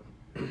person, well,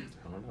 I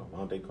don't know. Why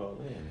don't they call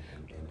in and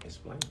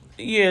explain?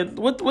 Yeah,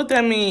 what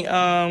that mean?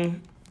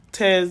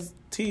 TZ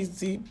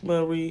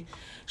Marie,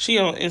 she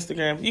on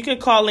Instagram. You can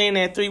call in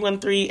at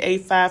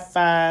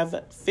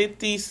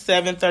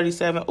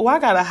 313-855-5737. Oh, I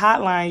got a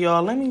hotline,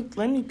 y'all. Let me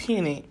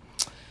pin it.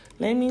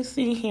 Let me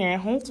see here.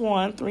 Hold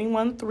on.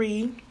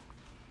 313-855.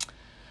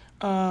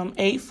 I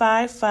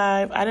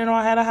didn't know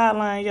I had a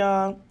hotline,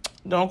 y'all.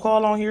 Don't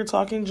call on here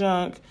talking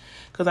junk,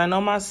 because I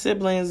know my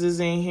siblings is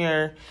in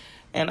here,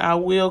 and I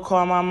will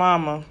call my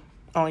mama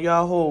on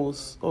y'all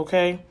hoes,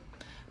 okay?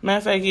 Matter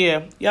of fact,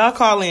 yeah, y'all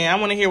call in. I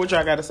want to hear what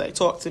y'all got to say.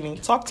 Talk to me.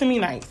 Talk to me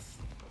nice.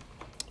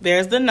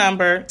 There's the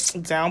number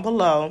down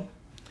below.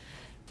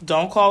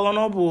 Don't call on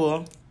no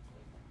bull.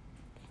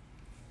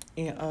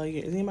 And, yeah,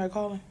 is anybody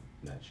calling?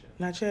 Not yet.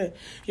 Not yet.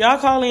 Y'all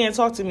call in and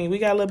talk to me. We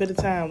got a little bit of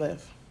time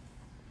left.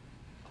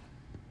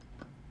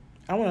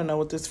 I want to know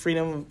what this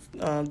freedom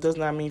does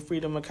not mean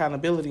freedom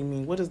accountability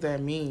mean. What does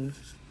that mean?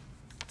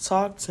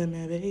 Talk to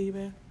me,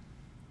 baby.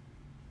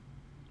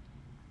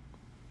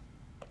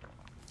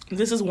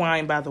 This is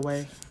wine, by the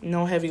way.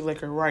 No heavy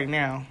liquor right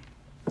now.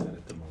 Not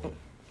at the moment.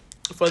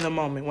 For the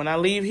moment. When I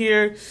leave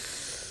here,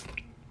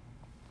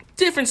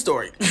 different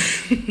story.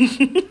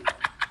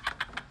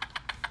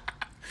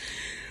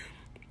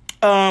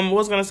 What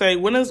was gonna say?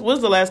 What's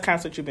the last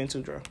concert you've been to,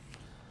 Drew?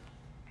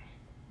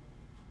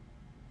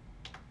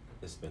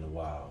 It's been a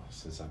while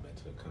since I've been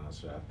to a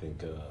concert. I think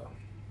the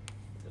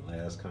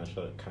last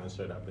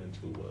concert I've been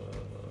to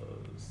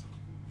was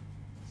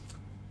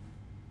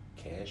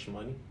Cash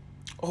Money.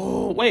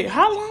 Oh, wait,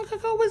 how long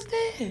ago was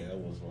that? That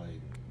was like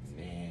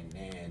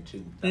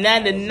 2000.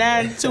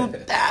 99,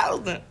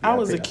 2000. I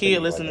was a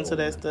kid listening to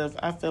that stuff.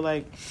 I feel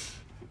like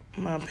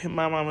my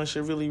mama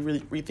should really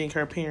rethink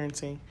her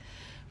parenting.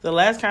 The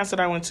last concert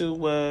I went to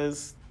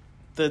was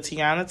the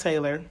Tiana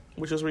Taylor,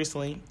 which was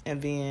recently,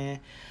 and then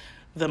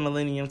the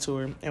Millennium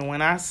Tour. And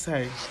when I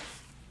say,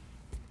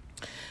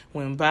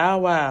 when Bow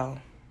Wow,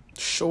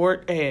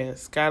 short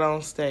ass, got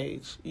on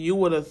stage, you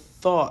would have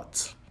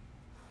thought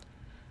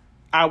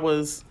I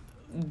was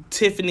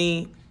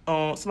Tiffany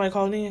on... Somebody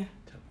calling in?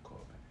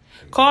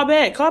 Call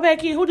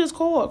back in. Who just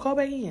called? Call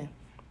back in.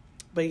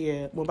 But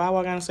yeah, when Bow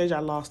Wow got on stage, I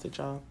lost it,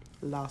 y'all.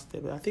 Lost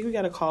it. But I think we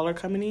got a caller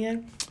coming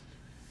in.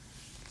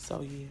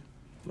 So yeah,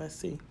 let's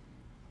see.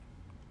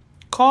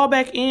 Call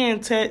back in,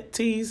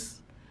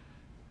 Tease.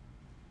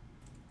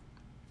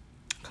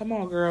 Come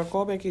on, girl.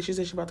 Call back in. She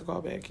said she's about to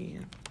call back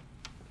in.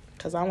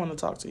 Because I want to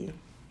talk to you.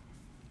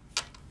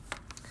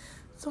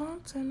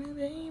 Talk to me,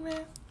 baby.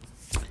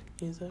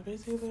 It's a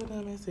busy, but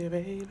I miss you,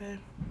 baby.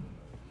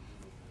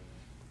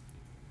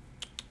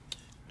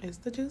 It's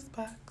the juice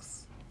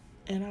box.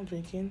 And I'm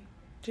drinking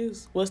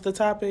juice. What's the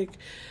topic?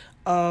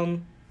 I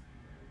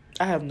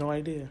have no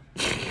idea.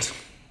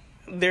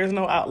 There's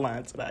no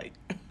outline tonight.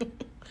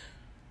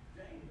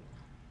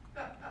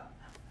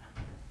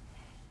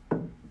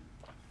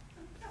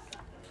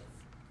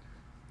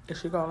 Is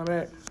she calling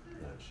back?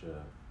 Not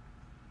sure.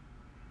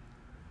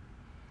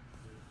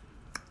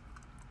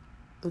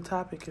 The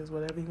topic is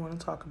whatever you want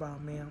to talk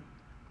about, ma'am.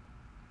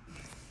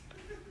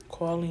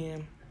 Call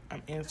in.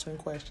 I'm answering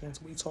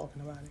questions. We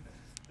talking about it.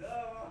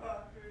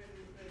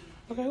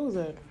 Okay, who's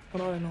that?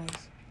 What all that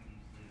noise?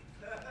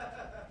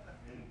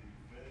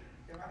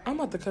 I'm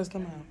about to cuss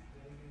them out.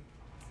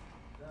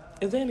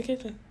 Is they in the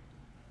kitchen?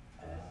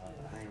 I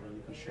ain't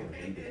really for sure.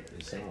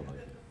 It sounds like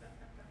it.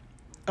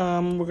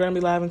 We're gonna be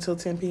live until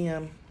 10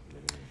 p.m.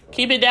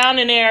 Keep it down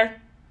in there.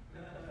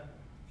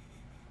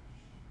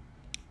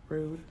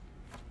 Rude.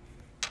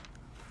 We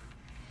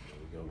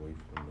gotta wait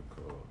for them to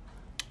call.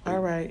 All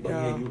right, y'all.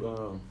 Yeah,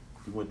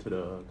 you went to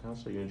the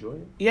concert. You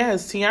enjoyed it?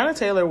 Yes, Tiana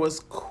Taylor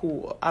was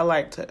cool. I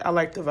liked it. I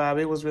liked the vibe.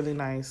 It was really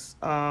nice.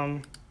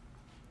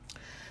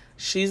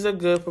 She's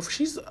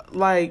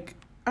like,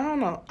 I don't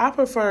know. I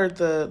preferred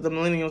the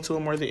Millennium Tour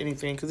more than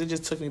anything because it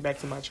just took me back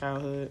to my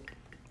childhood,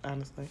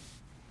 honestly.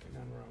 Ain't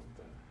nothing wrong with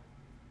that.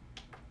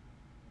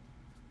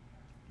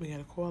 We got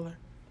a caller.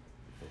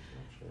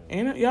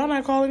 Ain't y'all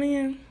not calling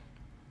in?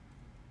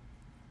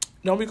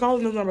 Don't be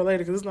calling this number later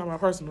because it's not my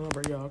personal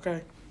number, y'all,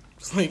 okay?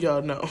 Just let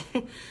y'all know.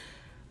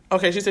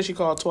 Okay, she said she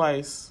called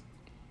twice.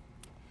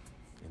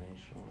 It ain't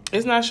showing.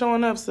 It's not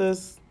showing up,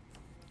 sis.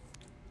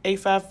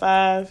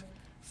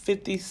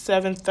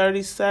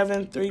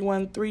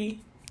 855-5737-313.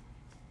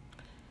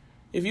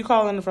 If you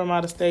calling from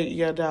out of state, you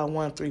gotta dial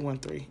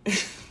 1313.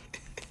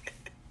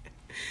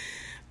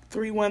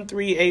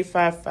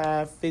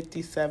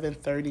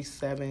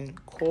 313-855-5737.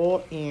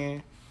 Call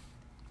in.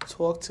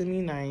 Talk to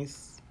me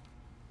nice.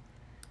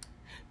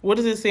 What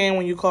is it saying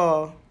when you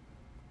call?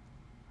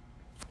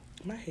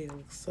 My hair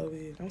looks so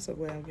big. I'm so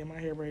glad I'm getting my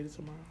hair braided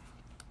tomorrow.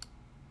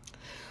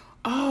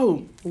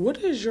 Oh, what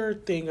is your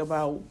thing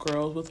about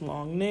girls with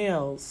long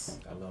nails?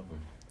 I love them.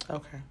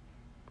 Okay.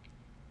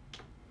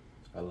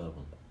 I love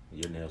them.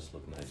 Your nails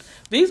look nice.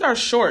 These are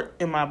short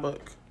in my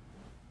book.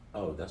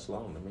 Oh, that's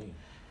long to me.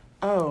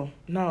 Oh,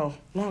 no.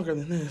 Longer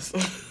than this.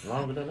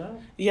 Longer than that?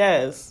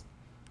 Yes.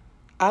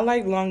 I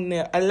like long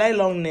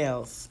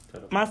nails.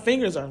 My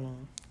fingers are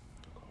long.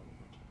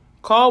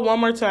 Call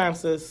one more time,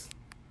 sis.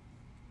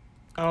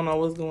 I don't know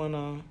what's going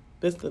on.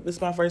 This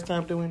is my first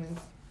time doing this.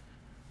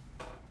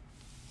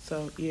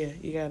 So, yeah,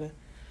 you got to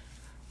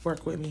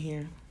work with me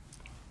here.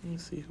 Let me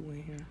see who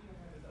in here.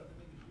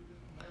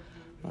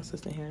 My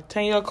assistant here.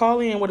 Tanya, call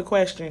in with a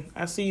question.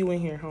 I see you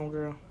in here,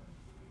 homegirl.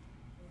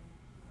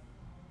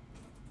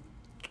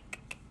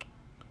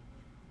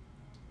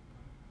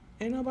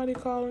 Ain't nobody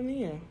calling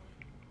in.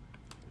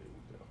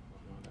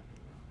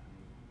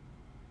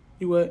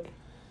 You what? It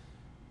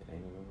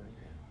ain't even ringing.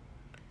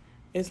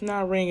 It's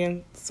not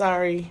ringing.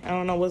 Sorry. I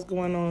don't know what's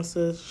going on,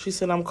 sis. She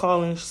said I'm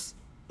calling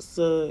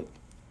Sug.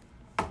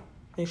 I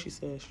think she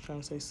said she's trying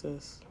to say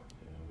sis.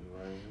 Yeah, we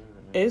right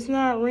here. It's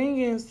not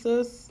ringing,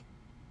 sis.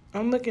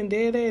 I'm looking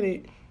dead at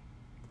it.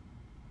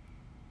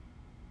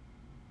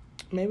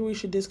 Maybe we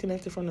should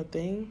disconnect it from the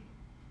thing.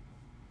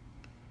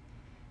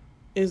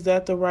 Is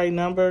that the right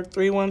number?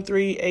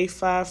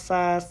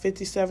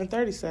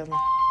 313-855-5737.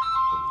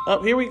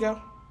 Oh, here we go.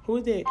 Who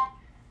is it?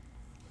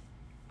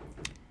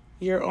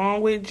 You're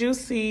on with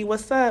Juicy.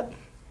 What's up?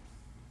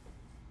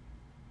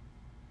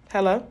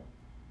 Hello?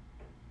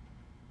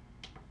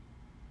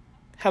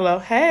 Hello?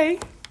 Hey.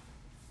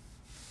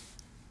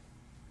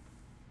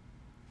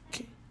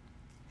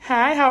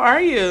 Hi, how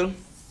are you?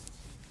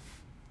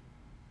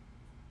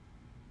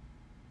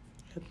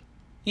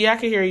 Yeah, I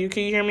can hear you.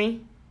 Can you hear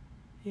me?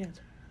 Yeah.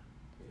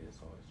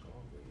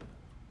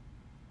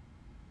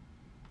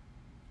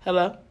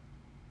 Hello?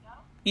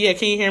 Yeah,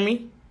 can you hear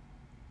me?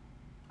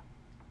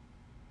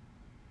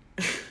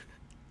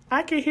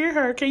 I can hear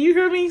her. Can you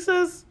hear me,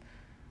 sis?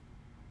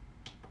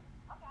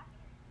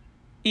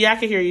 Yeah, I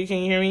can hear you. Can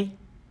you hear me?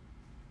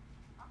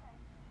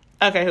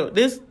 Okay, cool.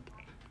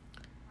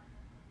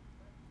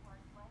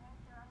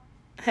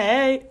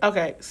 Hey.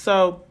 Okay,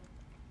 so,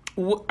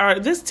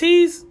 this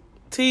T's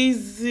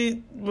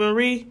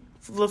Marie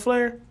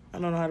LaFleur? I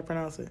don't know how to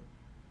pronounce it.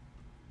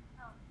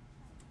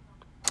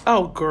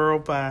 Oh, girl,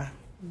 bye.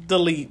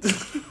 Delete.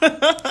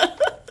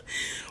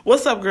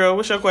 What's up, girl?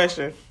 What's your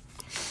question?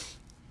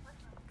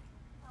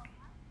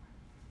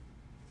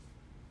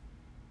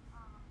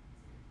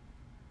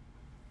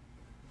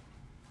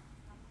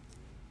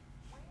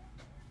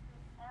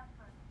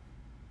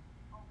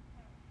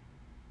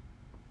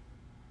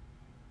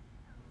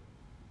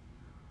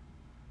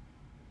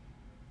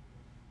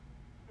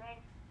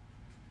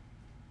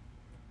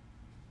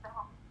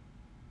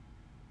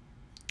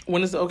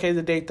 When is it okay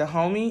to date the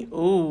homie?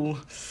 Ooh.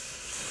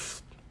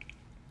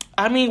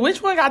 I mean, which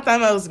one got the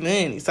most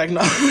men? It's like, no.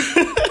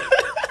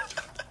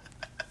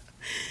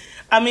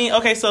 I mean,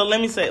 okay, so let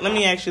me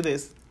ask you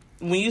this.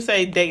 When you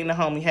say dating the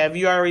homie, have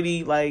you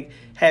already, like,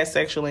 had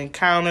sexual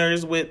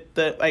encounters with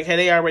had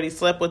they already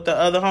slept with the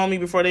other homie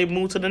before they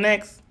moved to the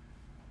next?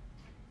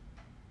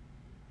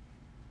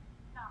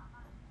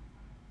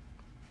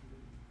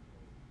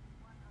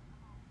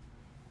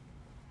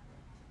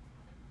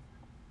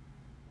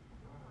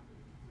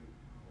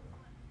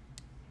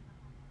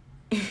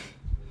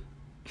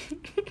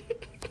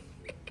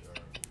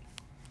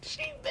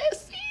 She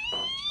messy.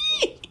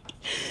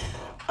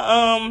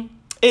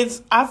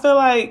 I feel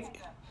like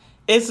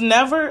it's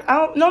never.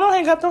 Don't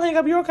hang up. Don't hang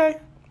up. You're okay.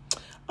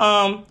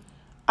 I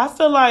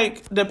feel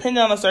like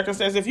depending on the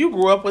circumstance, if you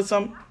grew up with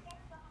some,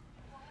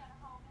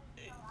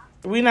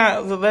 and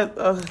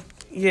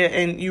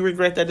you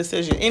regret that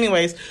decision.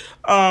 Anyways,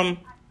 I'm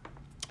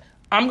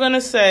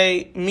gonna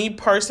say me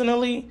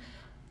personally,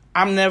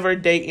 I'm never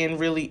dating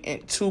really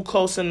too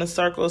close in the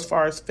circle as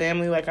far as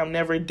family. Like, I'm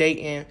never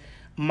dating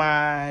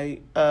my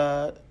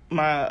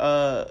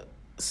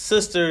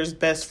sister's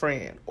best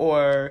friend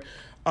or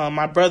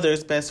my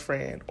brother's best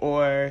friend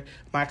or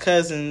my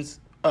cousin's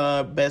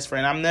best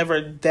friend. I'm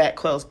never that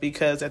close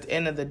because at the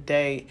end of the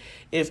day,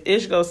 if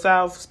ish goes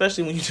south,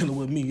 especially when you're dealing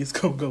with me, it's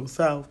gonna go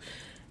south.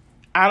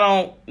 I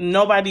don't have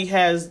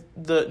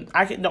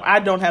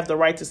the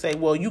right to say,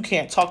 well, you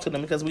can't talk to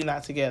them because we're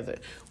not together.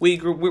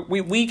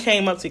 We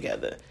came up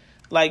together.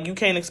 Like, you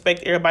can't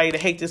expect everybody to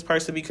hate this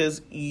person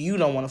because you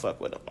don't want to fuck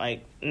with them.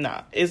 Like,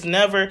 nah. It's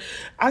never,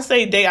 I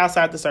say date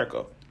outside the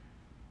circle.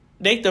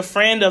 Date the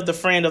friend of the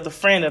friend of the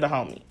friend of the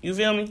homie. You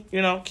feel me?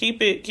 You know,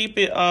 keep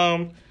it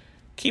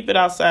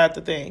outside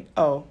the thing.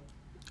 Oh,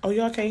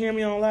 y'all can't hear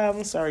me on live?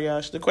 I'm sorry,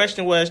 y'all. The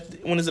question was,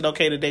 when is it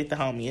okay to date the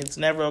homie? It's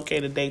never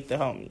okay to date the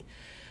homie.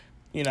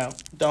 You know,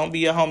 don't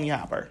be a homie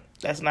hopper.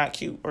 That's not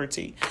cute or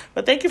tea.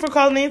 But thank you for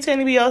calling in to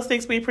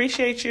NBL6. We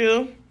appreciate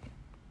you.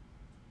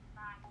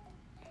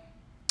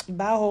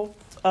 Bye.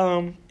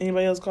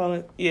 Anybody else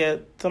calling? Yeah,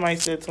 somebody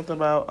said something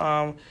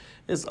about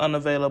it's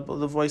unavailable.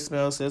 The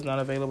voicemail says not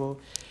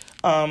available.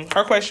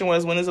 Her question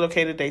was, when is it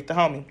okay to date the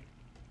homie?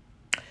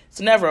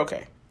 It's never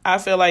okay. I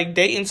feel like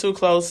dating too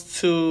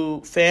close to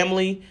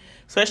family,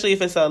 especially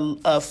if it's a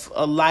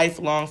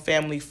lifelong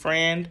family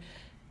friend,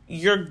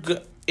 you're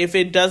good. If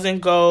it doesn't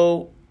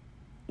go,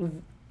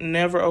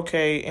 never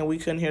okay, and we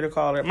couldn't hear the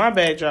caller. My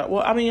bad, y'all.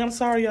 Well, I mean, I'm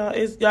sorry, y'all.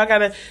 Y'all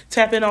gotta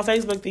tap in on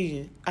Facebook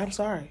then. I'm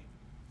sorry.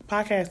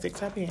 Podcasting,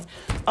 tap in.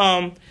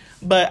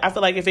 But I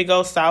feel like if it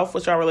goes south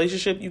with your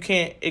relationship, you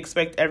can't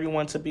expect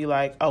everyone to be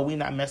like, oh, we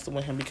not messing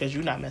with him because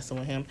you're not messing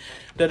with him.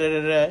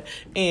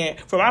 And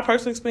from my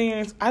personal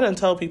experience, I done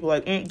told people,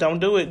 like, don't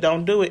do it.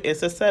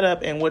 It's a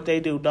setup, and what they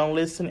do, don't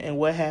listen, and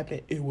what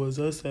happened? It was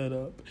a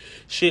setup.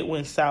 Shit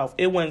went south.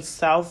 It went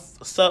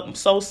south,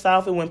 so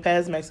south, it went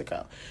past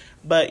Mexico.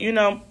 But, you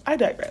know, I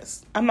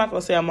digress. I'm not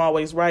going to say I'm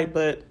always right,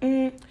 but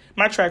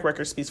my track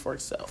record speaks for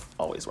itself.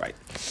 Always right.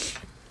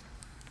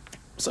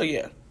 So,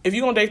 yeah. If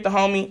you're going to date the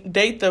homie,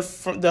 date the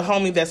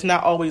homie that's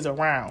not always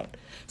around.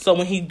 So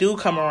when he do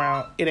come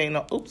around, it ain't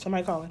no, oops,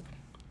 somebody calling.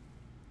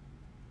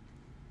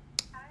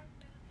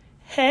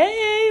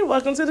 Hey,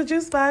 welcome to the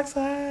Juice Box.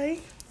 Hi.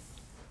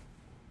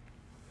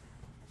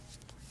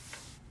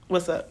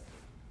 What's up?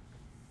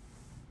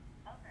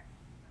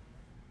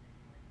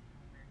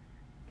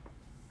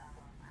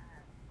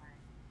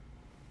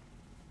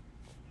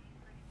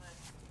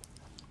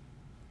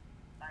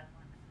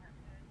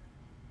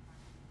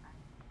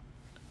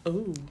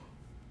 Ooh.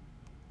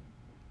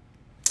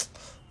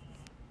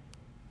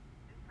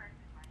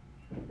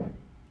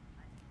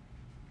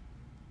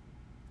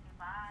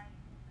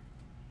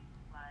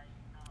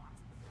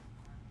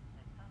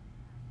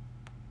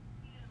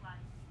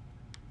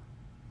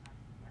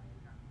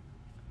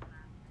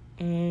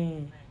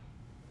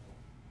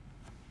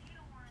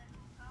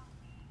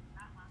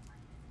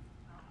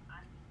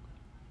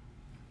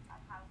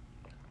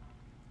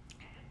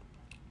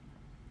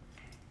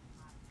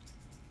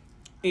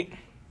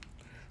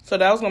 So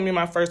that was gonna be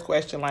my first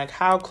question. Like,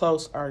 how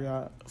close are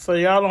y'all? For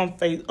y'all on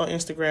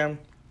Instagram,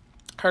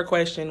 her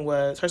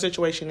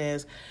situation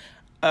is,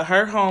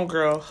 her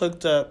homegirl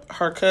hooked up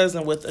her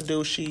cousin with a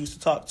dude she used to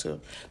talk to.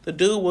 The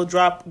dude will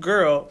drop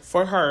girl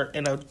for her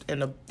in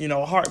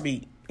a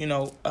heartbeat,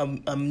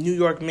 a New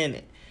York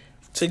minute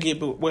to get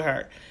with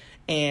her,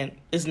 and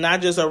it's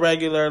not just a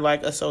regular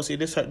like associate.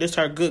 This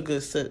her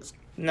good sis.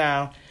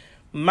 Now,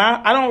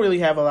 I don't really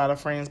have a lot of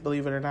friends,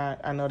 believe it or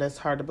not. I know that's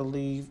hard to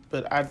believe,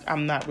 but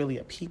I'm not really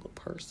a people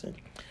person.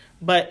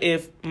 But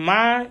if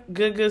my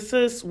good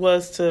sis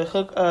was to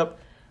hook up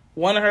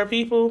one of her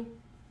people,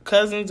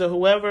 cousins or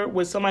whoever,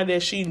 with somebody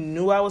that she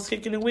knew I was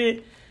kicking it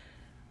with,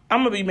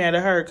 I'm going to be mad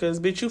at her because,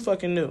 bitch, you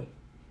fucking knew.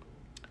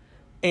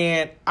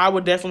 And I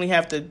would definitely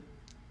have to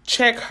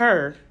check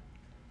her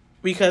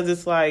because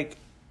it's like,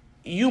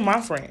 you my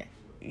friend.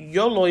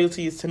 Your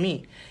loyalty is to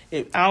me.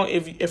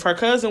 If her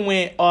cousin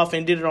went off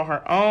and did it on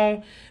her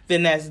own,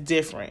 then that's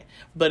different.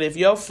 But if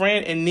your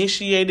friend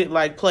initiated,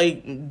 like, play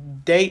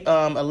date,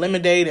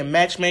 eliminate and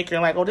matchmaker,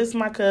 and like, oh, this is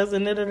my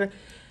cousin,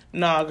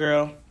 nah,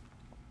 girl.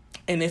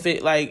 And if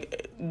it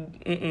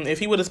if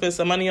he would have spent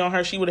some money on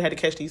her, she would have had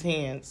to catch these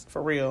hands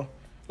for real.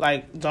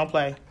 Like, don't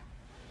play.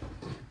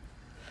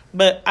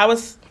 But I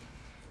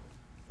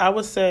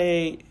would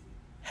say,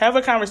 have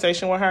a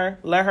conversation with her.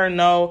 Let her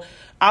know.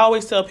 I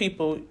always tell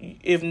people,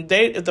 if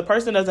the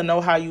person doesn't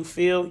know how you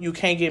feel, you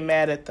can't get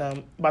mad at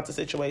them about the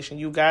situation.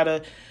 You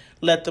gotta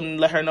let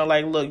her know,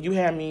 like, look,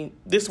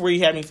 this is where you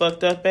had me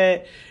fucked up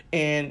at,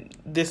 and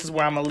this is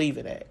where I'm gonna leave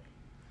it at.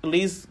 At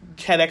least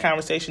have that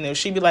conversation. If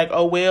she be like,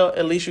 oh, well,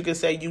 at least you can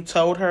say you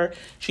told her.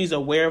 She's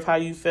aware of how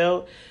you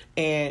felt,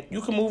 and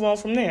you can move on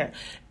from there.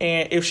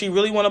 And if she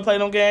really want to play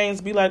them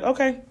games, be like,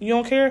 okay, you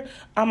don't care?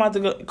 I'm about to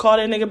go call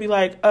that nigga, be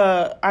like,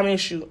 I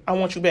miss you. I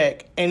want you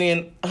back. And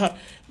then,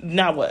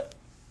 now what?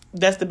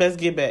 That's the best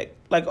get back.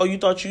 Like, oh, you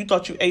thought you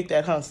ate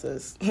that, huh,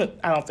 sis?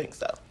 I don't think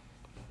so.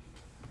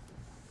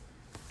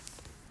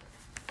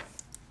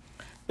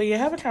 But yeah,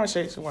 have a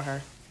conversation with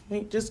her.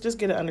 Just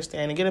get an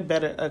understanding, get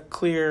a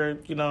clear,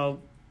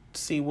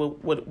 see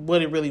what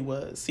it really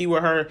was. See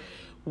where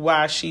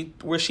she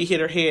hit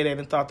her head at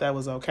and thought that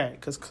was okay.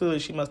 Because clearly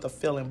she must have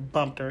fell and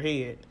bumped her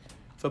head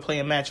for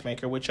playing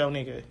matchmaker with your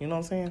nigga. You know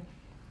what I'm saying?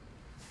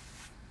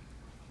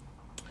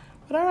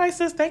 But all right,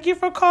 sis, thank you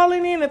for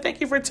calling in and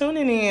thank you for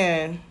tuning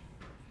in.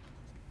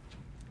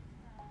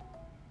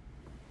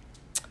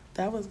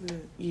 That was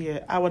good.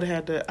 Yeah, I would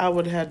have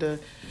had to.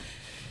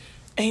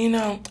 And,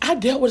 I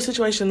dealt with a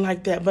situation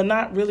like that, but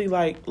not really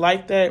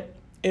like that.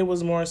 It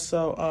was more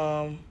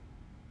so,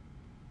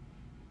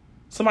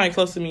 somebody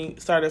close to me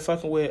started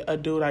fucking with a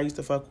dude I used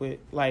to fuck with.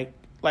 Like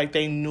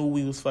they knew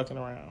we was fucking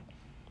around.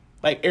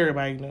 Like,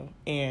 everybody knew.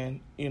 And,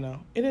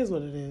 it is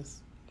what it is.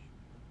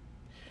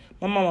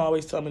 My mama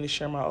always told me to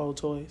share my old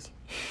toys.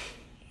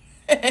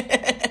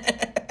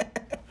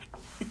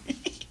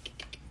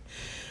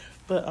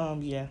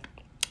 But, yeah.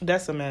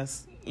 That's a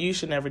mess. You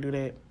should never do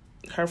that.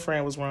 Her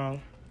friend was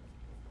wrong.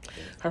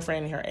 Her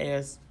friend and her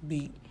ass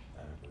beat.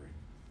 I agree.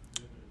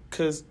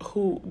 Because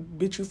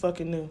bitch, you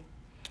fucking knew.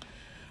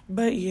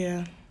 But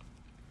yeah.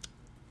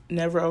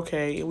 Never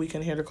okay. We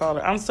can hear the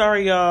caller. I'm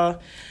sorry, y'all.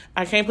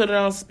 I can't put it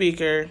on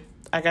speaker.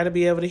 I got to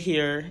be able to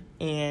hear.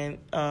 And,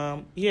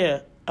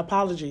 yeah,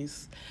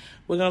 apologies.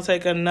 We're going to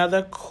take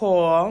another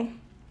call.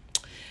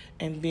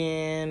 And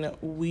then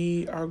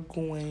we are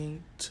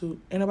going to...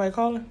 Ain't nobody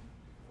calling?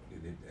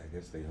 I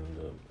guess they hung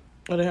up.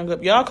 Oh, they hung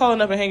up. Y'all calling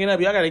up and hanging up.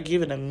 Y'all got to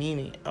give it a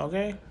minute,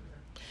 okay?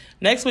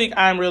 Next week,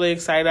 I'm really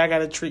excited. I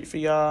got a treat for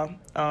y'all.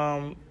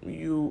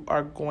 You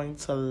are going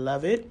to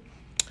love it.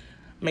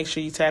 Make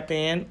sure you tap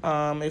in.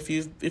 If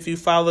you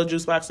follow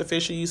Juicebox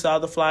Official, you saw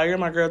the flyer.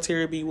 My girl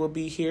Terry B will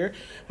be here.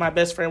 My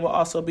best friend will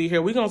also be here.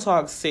 We're going to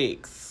talk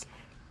sex.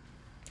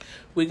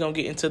 We're going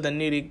to get into the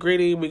nitty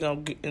gritty. We're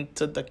going to get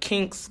into the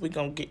kinks. We're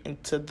going to get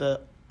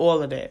into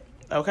all of that,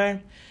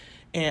 okay?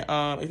 And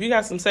if you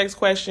got some sex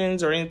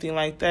questions or anything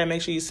like that,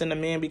 make sure you send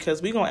them in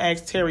because we're going to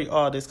ask Terry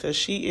all this because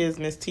she is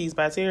Miss Tease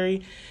by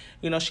Terry.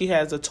 She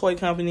has a toy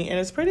company and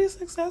it's pretty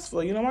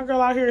successful. My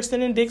girl out here is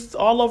sending dicks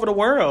all over the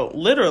world,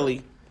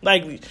 literally.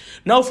 Like,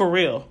 no, for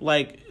real.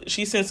 Like,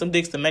 she sent some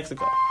dicks to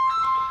Mexico.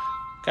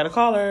 Gotta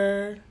call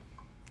her.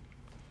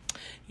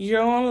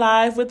 You're on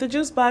live with the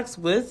Juice Box.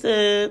 What's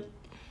up?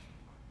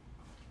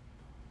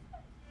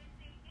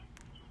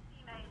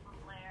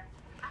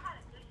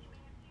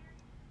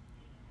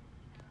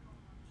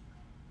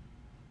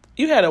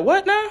 You had a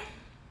what now?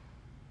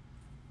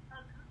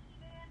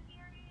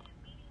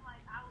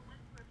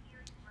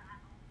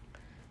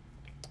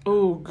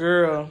 Ooh,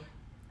 girl.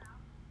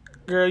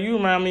 Girl, you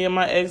remind me of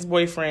my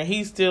ex-boyfriend.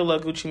 He's still a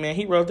Gucci man.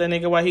 He wrote that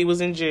nigga while he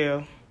was in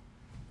jail.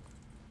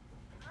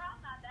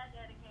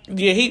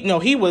 Yeah,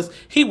 he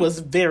was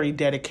very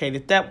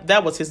dedicated.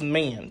 That was his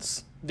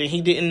man's. That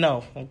he didn't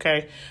know,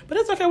 okay? But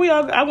it's okay.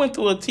 I went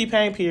through a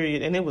T-Pain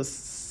period and it was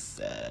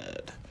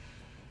sad.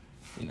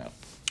 You know.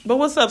 But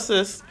what's up,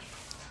 sis?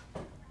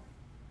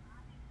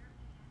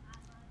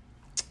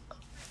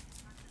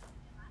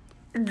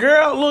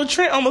 Girl, little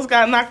Trent almost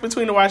got knocked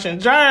between the washer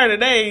and dryer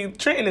today.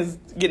 Trent is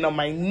getting on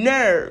my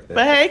nerve.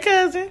 But hey,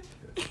 cousin.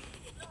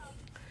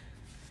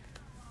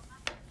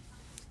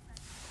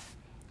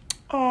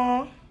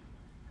 Aw.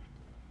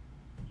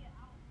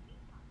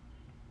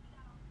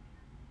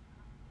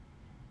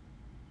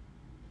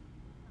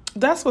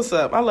 That's what's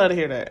up. I love to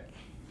hear that.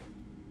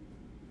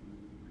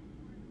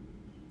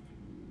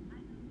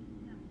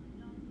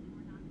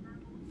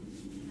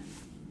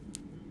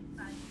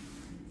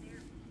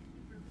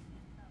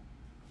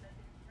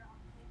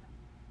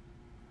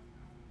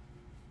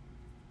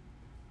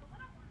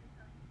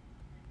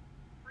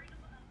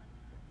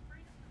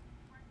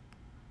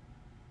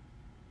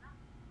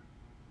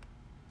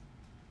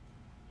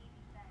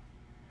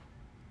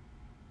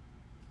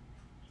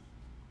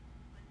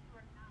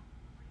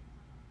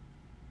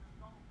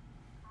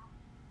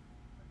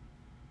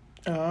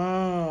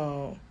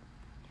 Oh.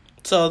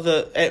 So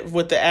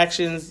with the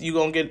actions, you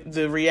gonna get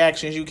the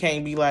reactions. You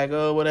can't be like,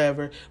 oh,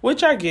 whatever.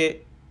 Which I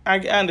get. I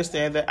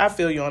understand that. I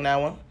feel you on that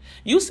one.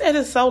 You said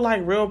it so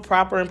like real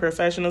proper and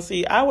professional.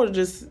 See, I would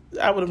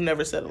have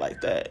never said it like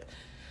that.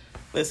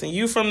 Listen,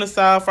 you from the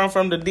South, I'm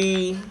from the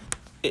D.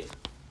 Hi,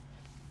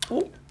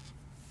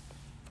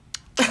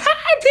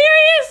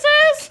 period,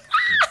 sis.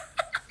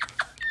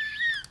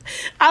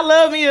 I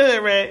love me a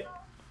hood rat.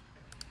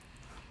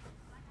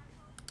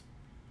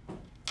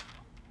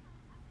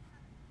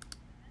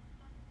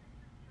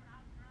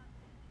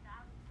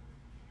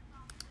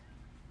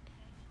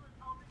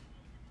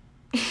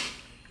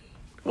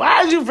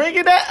 Why is you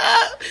bringing that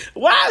up?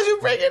 Why is you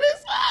bringing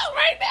this up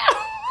right now?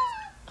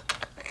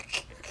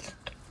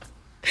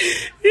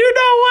 You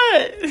know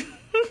what?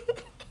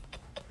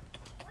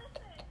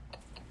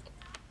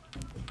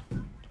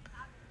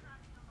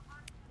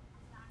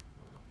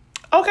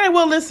 Okay,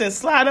 well, listen,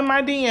 slide in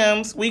my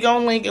DMs. We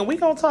gonna link and we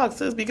gonna talk,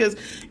 sis, because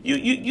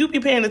you be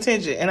paying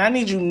attention. And I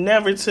need you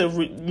never to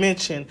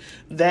mention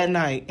that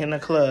night in the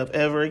club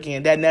ever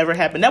again. That never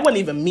happened. That wasn't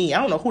even me. I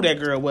don't know who that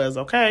girl was,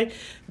 okay?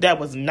 That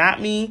was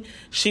not me.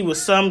 She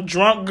was some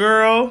drunk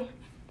girl.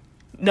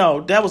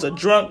 No, that was a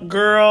drunk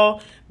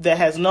girl that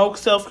has no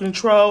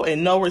self-control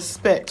and no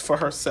respect for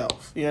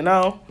herself, you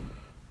know?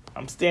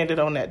 I'm standing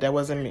on that. That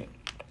wasn't me.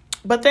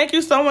 But thank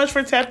you so much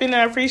for tapping in.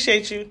 I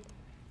appreciate you.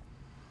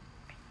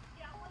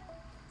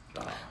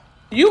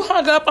 You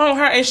hung up on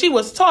her and she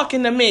was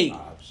talking to me. I'm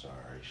sorry.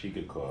 She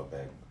could call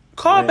back.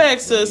 Call back,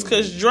 sis,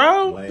 because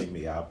Dro... Blame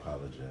me. I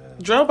apologize.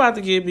 Dro about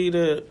to get beat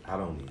up.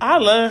 I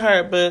love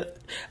her, but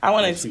I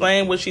want to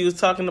explain what she was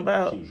talking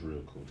about. She was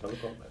real cool. Tell her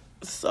call back.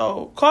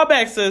 So, call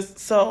back, sis.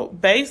 So,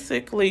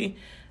 basically,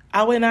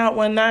 I went out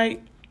one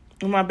night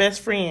with my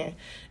best friend.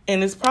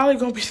 And it's probably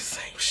going to be the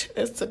same shit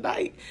as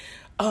tonight.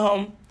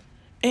 And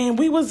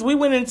we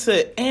went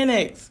into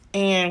Annex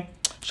and...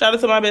 Shout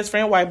out to my best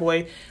friend, white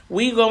boy.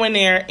 We go in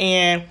there,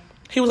 and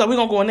he was like, we're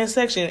going to go in this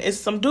section. It's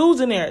some dudes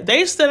in there.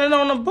 They standing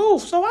on the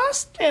booth, so I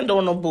stand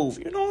on the booth.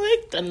 You know,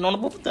 they standing on the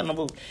booth, standing on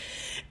the booth.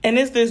 And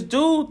it's this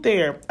dude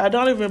there. I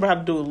don't even remember how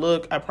the dude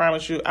look. I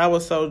promise you, I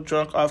was so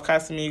drunk off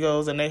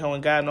Casamigos and Neho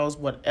and God knows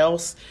what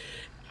else.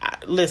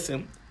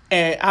 Listen,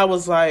 and I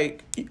was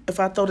like, if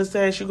I throw this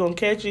ass, you going to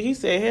catch it? He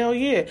said, hell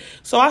yeah.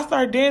 So I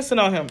started dancing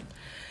on him.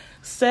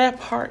 Sad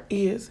part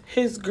is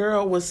his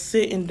girl was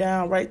sitting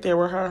down right there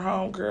with her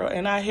homegirl,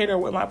 and I hit her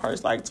with my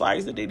purse like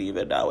twice and didn't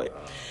even know it.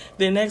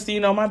 Then next thing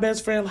you know, my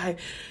best friend like,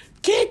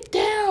 get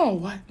down.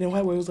 What? Then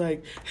white boy was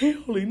like, he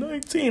only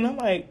 19. I'm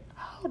like,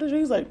 how old is you?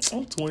 He's like,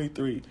 I'm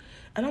 23.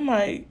 And I'm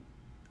like,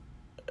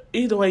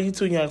 either way, you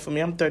too young for me.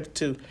 I'm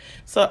 32.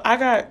 So I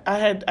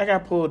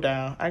got pulled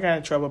down. I got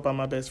in trouble by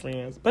my best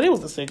friends. But it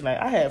was a sick night.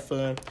 I had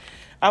fun.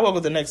 I woke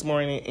up the next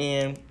morning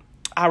and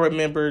I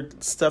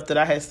remembered stuff that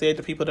I had said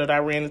to people that I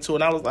ran into,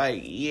 and I was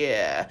like,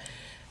 yeah,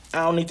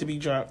 I don't need to be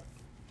drunk.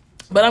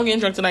 But I'm getting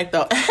drunk tonight,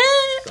 though.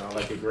 Sound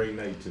like a great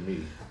night to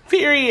me.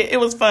 Period. It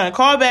was fun.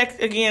 Call back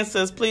again,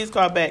 sis. Please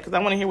call back, because I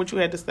want to hear what you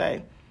had to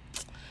say.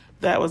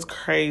 That was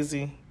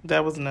crazy.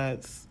 That was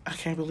nuts. I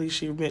can't believe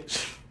she mentioned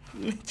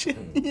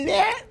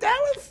that. That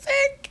was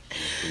sick.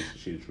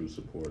 She's a true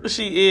supporter.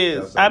 She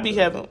is. I be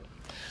having...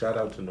 Shout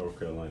out to North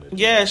Carolina.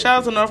 Yeah, shout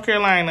out to North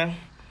Carolina.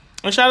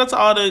 And shout out to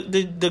all the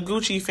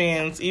Gucci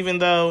fans, even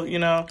though,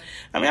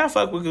 I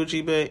fuck with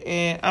Gucci, but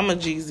I'm a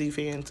Jeezy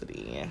fan to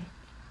the end.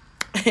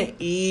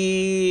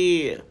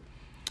 Yeah.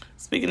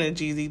 Speaking of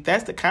Jeezy,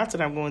 that's the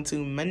concert I'm going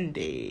to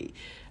Monday.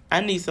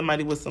 I need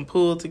somebody with some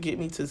pull to get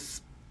me to,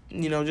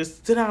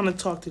 just sit down and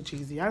talk to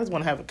Jeezy. I just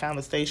want to have a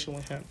conversation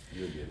with him.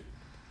 You'll get it.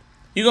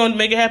 You gonna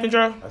make it happen,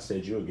 Dro? I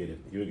said you'll get it.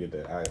 You'll get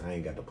that. I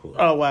ain't got the pull.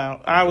 Oh,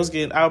 wow. I was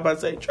about to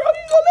say, Dro,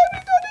 you gonna let me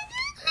go to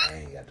Jeezy? I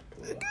ain't got the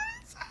pull.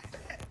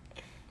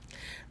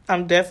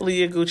 I'm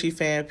definitely a Gucci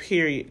fan,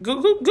 period.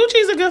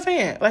 Gucci's a good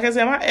fan. Like I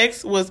said, my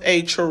ex was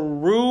a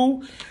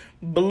true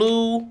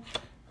blue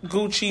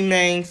Gucci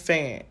Mane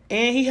fan.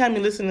 And he had me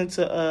listening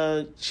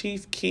to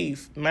Chief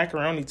Keef,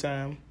 Macaroni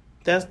Time.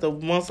 That's the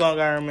one song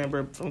I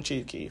remember from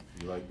Chief Keef.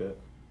 You like that?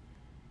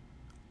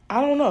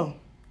 I don't know.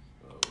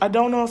 I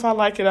don't know if I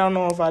like it. I don't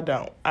know if I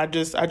don't. I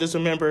just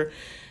remember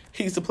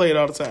he used to play it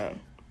all the time.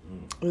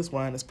 This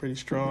wine is pretty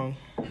strong.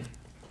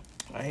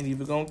 I ain't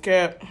even gonna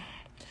cap.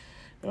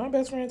 My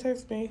best friend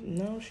texted me.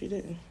 No, she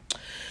didn't.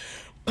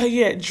 But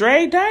yeah,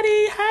 Dre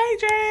Daddy.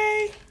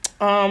 Hi,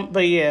 Dre.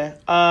 But yeah.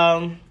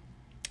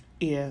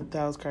 Yeah,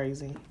 that was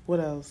crazy. What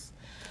else?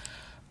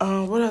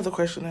 What other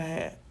question I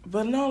had?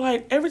 But no,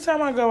 like, every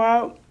time I go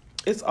out,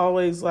 it's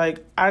always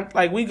like,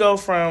 we go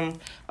from,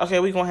 okay,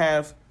 we gonna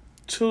have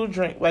 2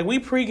 drinks. Like, we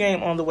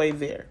pregame on the way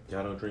there.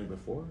 Y'all don't drink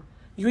before?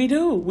 We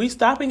do. We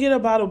stop and get a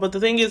bottle. But the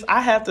thing is,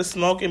 I have to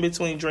smoke in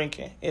between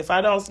drinking. If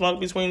I don't smoke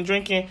between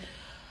drinking,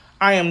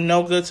 I am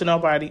no good to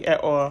nobody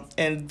at all.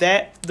 And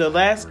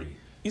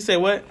you say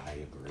what? I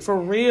agree. For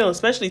real,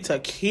 especially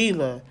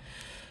tequila.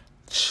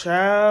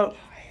 Child.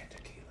 I had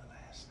tequila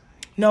last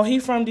night. No, he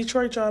from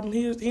Detroit, y'all.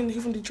 He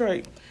from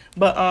Detroit.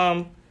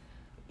 But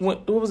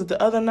what was it?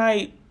 The other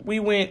night we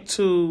went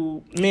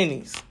to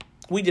Minnie's.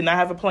 We did not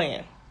have a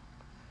plan.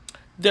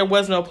 There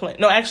was no plan.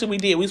 No, actually we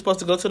did. We were supposed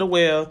to go to the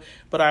well,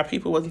 but our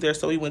people wasn't there,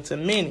 so we went to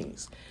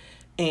Minnie's.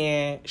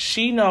 And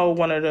she know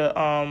one of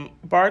the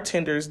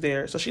bartenders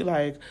there. So she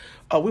like,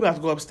 oh, we about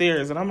to go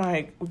upstairs. And I'm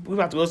like, we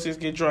about to go upstairs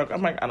and get drunk.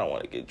 I'm like, I don't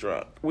want to get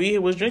drunk. We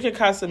was drinking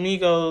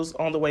Casamigos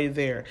on the way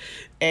there.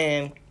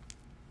 And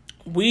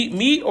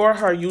me or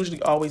her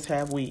usually always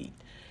have weed.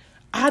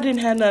 I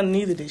didn't have nothing,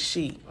 neither did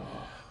she.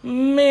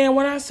 Man,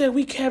 when I said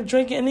we kept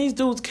drinking and these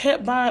dudes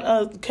kept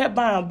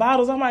buying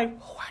bottles, I'm like,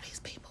 who are these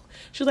people?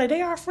 She was like,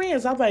 they are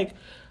friends. I'm like,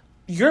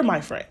 you're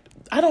my friend.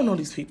 I don't know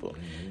these people.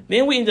 Mm-hmm.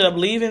 Then we ended up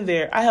leaving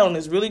there. I had on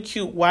this really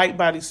cute white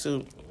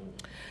bodysuit.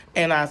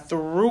 And I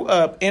threw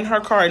up in her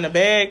car in the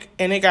bag,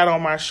 and it got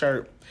on my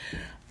shirt.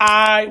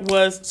 I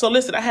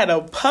had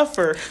a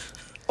puffer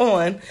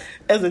on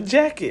as a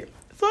jacket.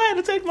 So I had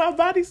to take my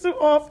bodysuit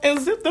off and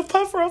zip the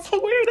puffer off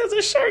and wear it as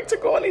a shirt to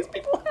go in these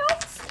people's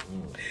house.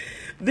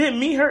 Then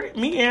me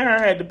and her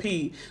had to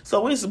pee.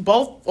 So it's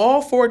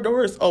all 4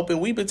 doors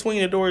open. We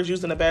between the doors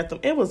using the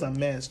bathroom. It was a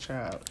mess,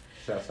 child.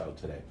 Shouts out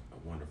to that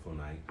wonderful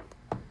night.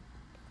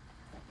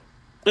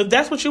 If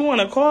that's what you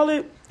want to call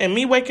it, and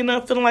me waking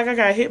up feeling like I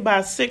got hit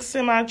by 6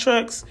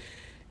 semi-trucks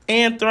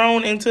and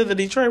thrown into the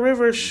Detroit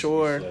River,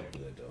 sure. Slept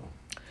good,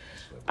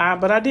 though.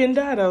 But I didn't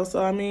die, though.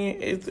 So, I mean,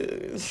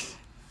 it's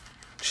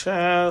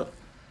child,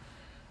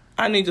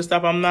 I need to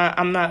stop. I'm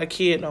not a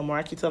kid no more.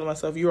 I keep telling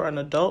myself, you're an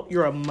adult.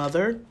 You're a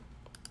mother.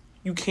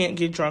 You can't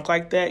get drunk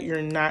like that.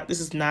 This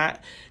is not,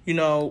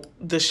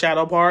 the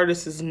shadow bar.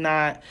 This is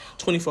not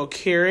 24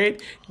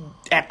 karat.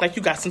 Act like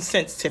you got some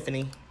sense,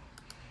 Tiffany.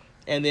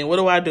 And then what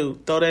do?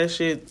 Throw that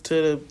shit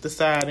to the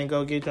side and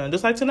go get drunk.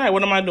 Just like tonight,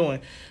 what am I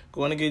doing?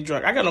 Going to get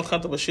drunk. I got no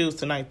comfortable shoes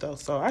tonight, though,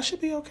 so I should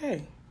be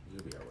okay.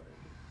 You'll be all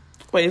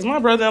right. Wait, is my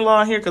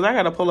brother-in-law here? Because I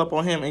got to pull up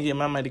on him and get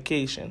my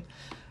medication.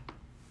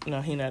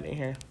 No, he not in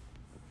here.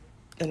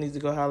 I need to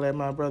go holler at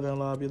my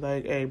brother-in-law and be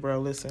like, hey, bro,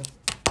 listen.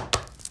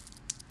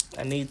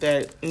 I need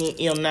that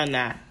Il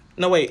Nana.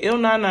 No, wait, Il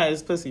Nana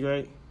is pussy,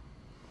 right?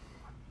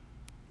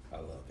 I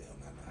love Il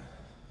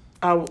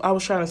Nana. I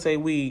was trying to say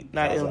weed,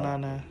 not Zaza. Il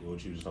Nana.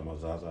 What you was talking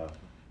about, Zaza?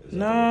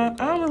 Nah,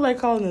 I don't really like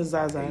calling it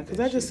Zaza because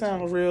that just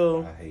sounds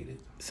real. I hate it.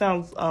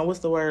 Sounds what's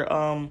the word?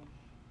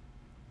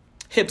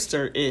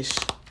 Hipster-ish.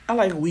 I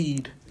like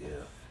weed. Yeah.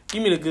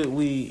 Give me the good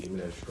weed. Give me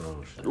that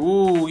strong shit.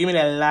 Ooh, give me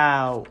that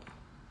loud.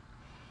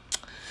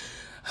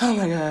 Oh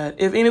my God!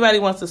 If anybody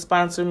wants to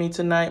sponsor me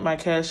tonight, my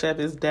Cash App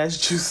is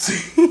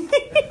 #Juicy.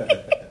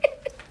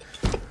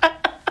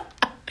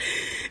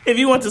 If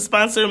you want to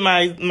sponsor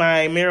my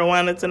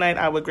marijuana tonight,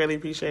 I would greatly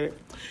appreciate it.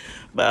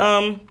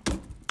 But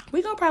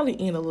we gonna probably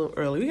end a little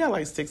early. We got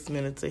like 6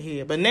 minutes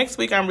ahead. But next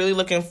week, I'm really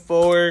looking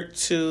forward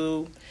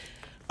to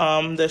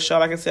the show.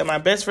 Like I said, my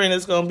best friend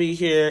is gonna be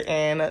here,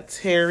 and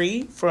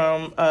Terry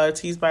from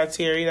Teased by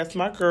Terry. That's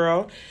my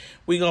girl.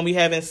 We're going to be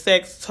having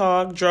sex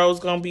talk. Dro's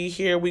going to be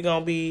here. We're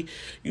going to be,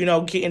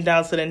 getting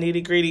down to the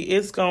nitty-gritty.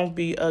 It's going to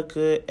be a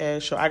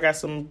good-ass show. I got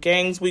some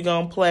games we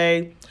going to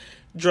play.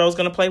 Dro's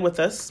going to play with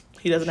us.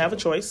 He doesn't have a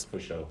choice. For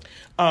sure.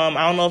 I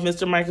don't know if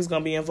Mr. Mike is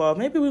going to be involved.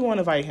 Maybe we won't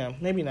invite him.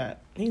 Maybe not.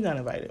 He's not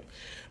invited.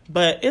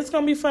 But it's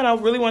going to be fun. I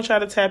really want y'all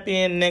to tap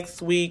in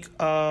next week.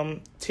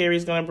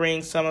 Terry's going to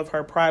bring some of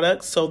her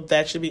products, so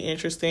that should be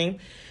interesting.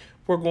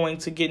 We're going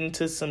to get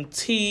into some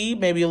tea,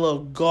 maybe a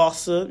little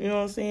gossip, you know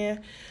what I'm saying?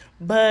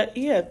 But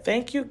yeah,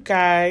 thank you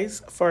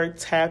guys for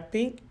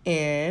tapping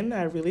in.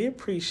 I really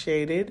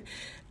appreciate it.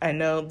 I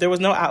know there was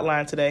no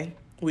outline today.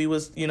 We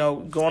was,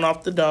 going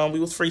off the dome.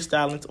 We was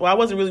freestyling. Well, I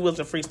wasn't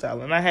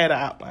freestyling. I had an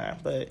outline,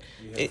 but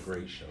you had a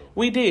great show.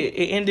 We did.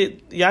 It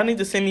ended. Y'all need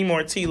to send me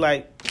more tea,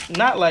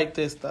 not like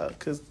this though,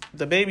 because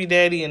the baby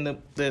daddy and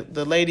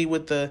the lady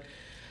with the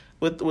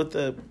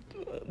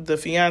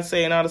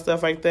fiance and all the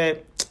stuff like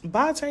that.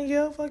 Bye,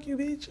 Tangel. Fuck you,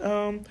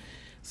 bitch.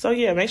 So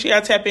yeah, make sure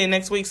y'all tap in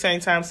next week, same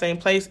time, same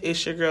place.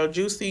 It's your girl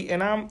Juicy,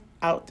 and I'm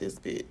out this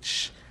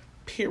bitch.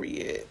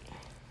 Period.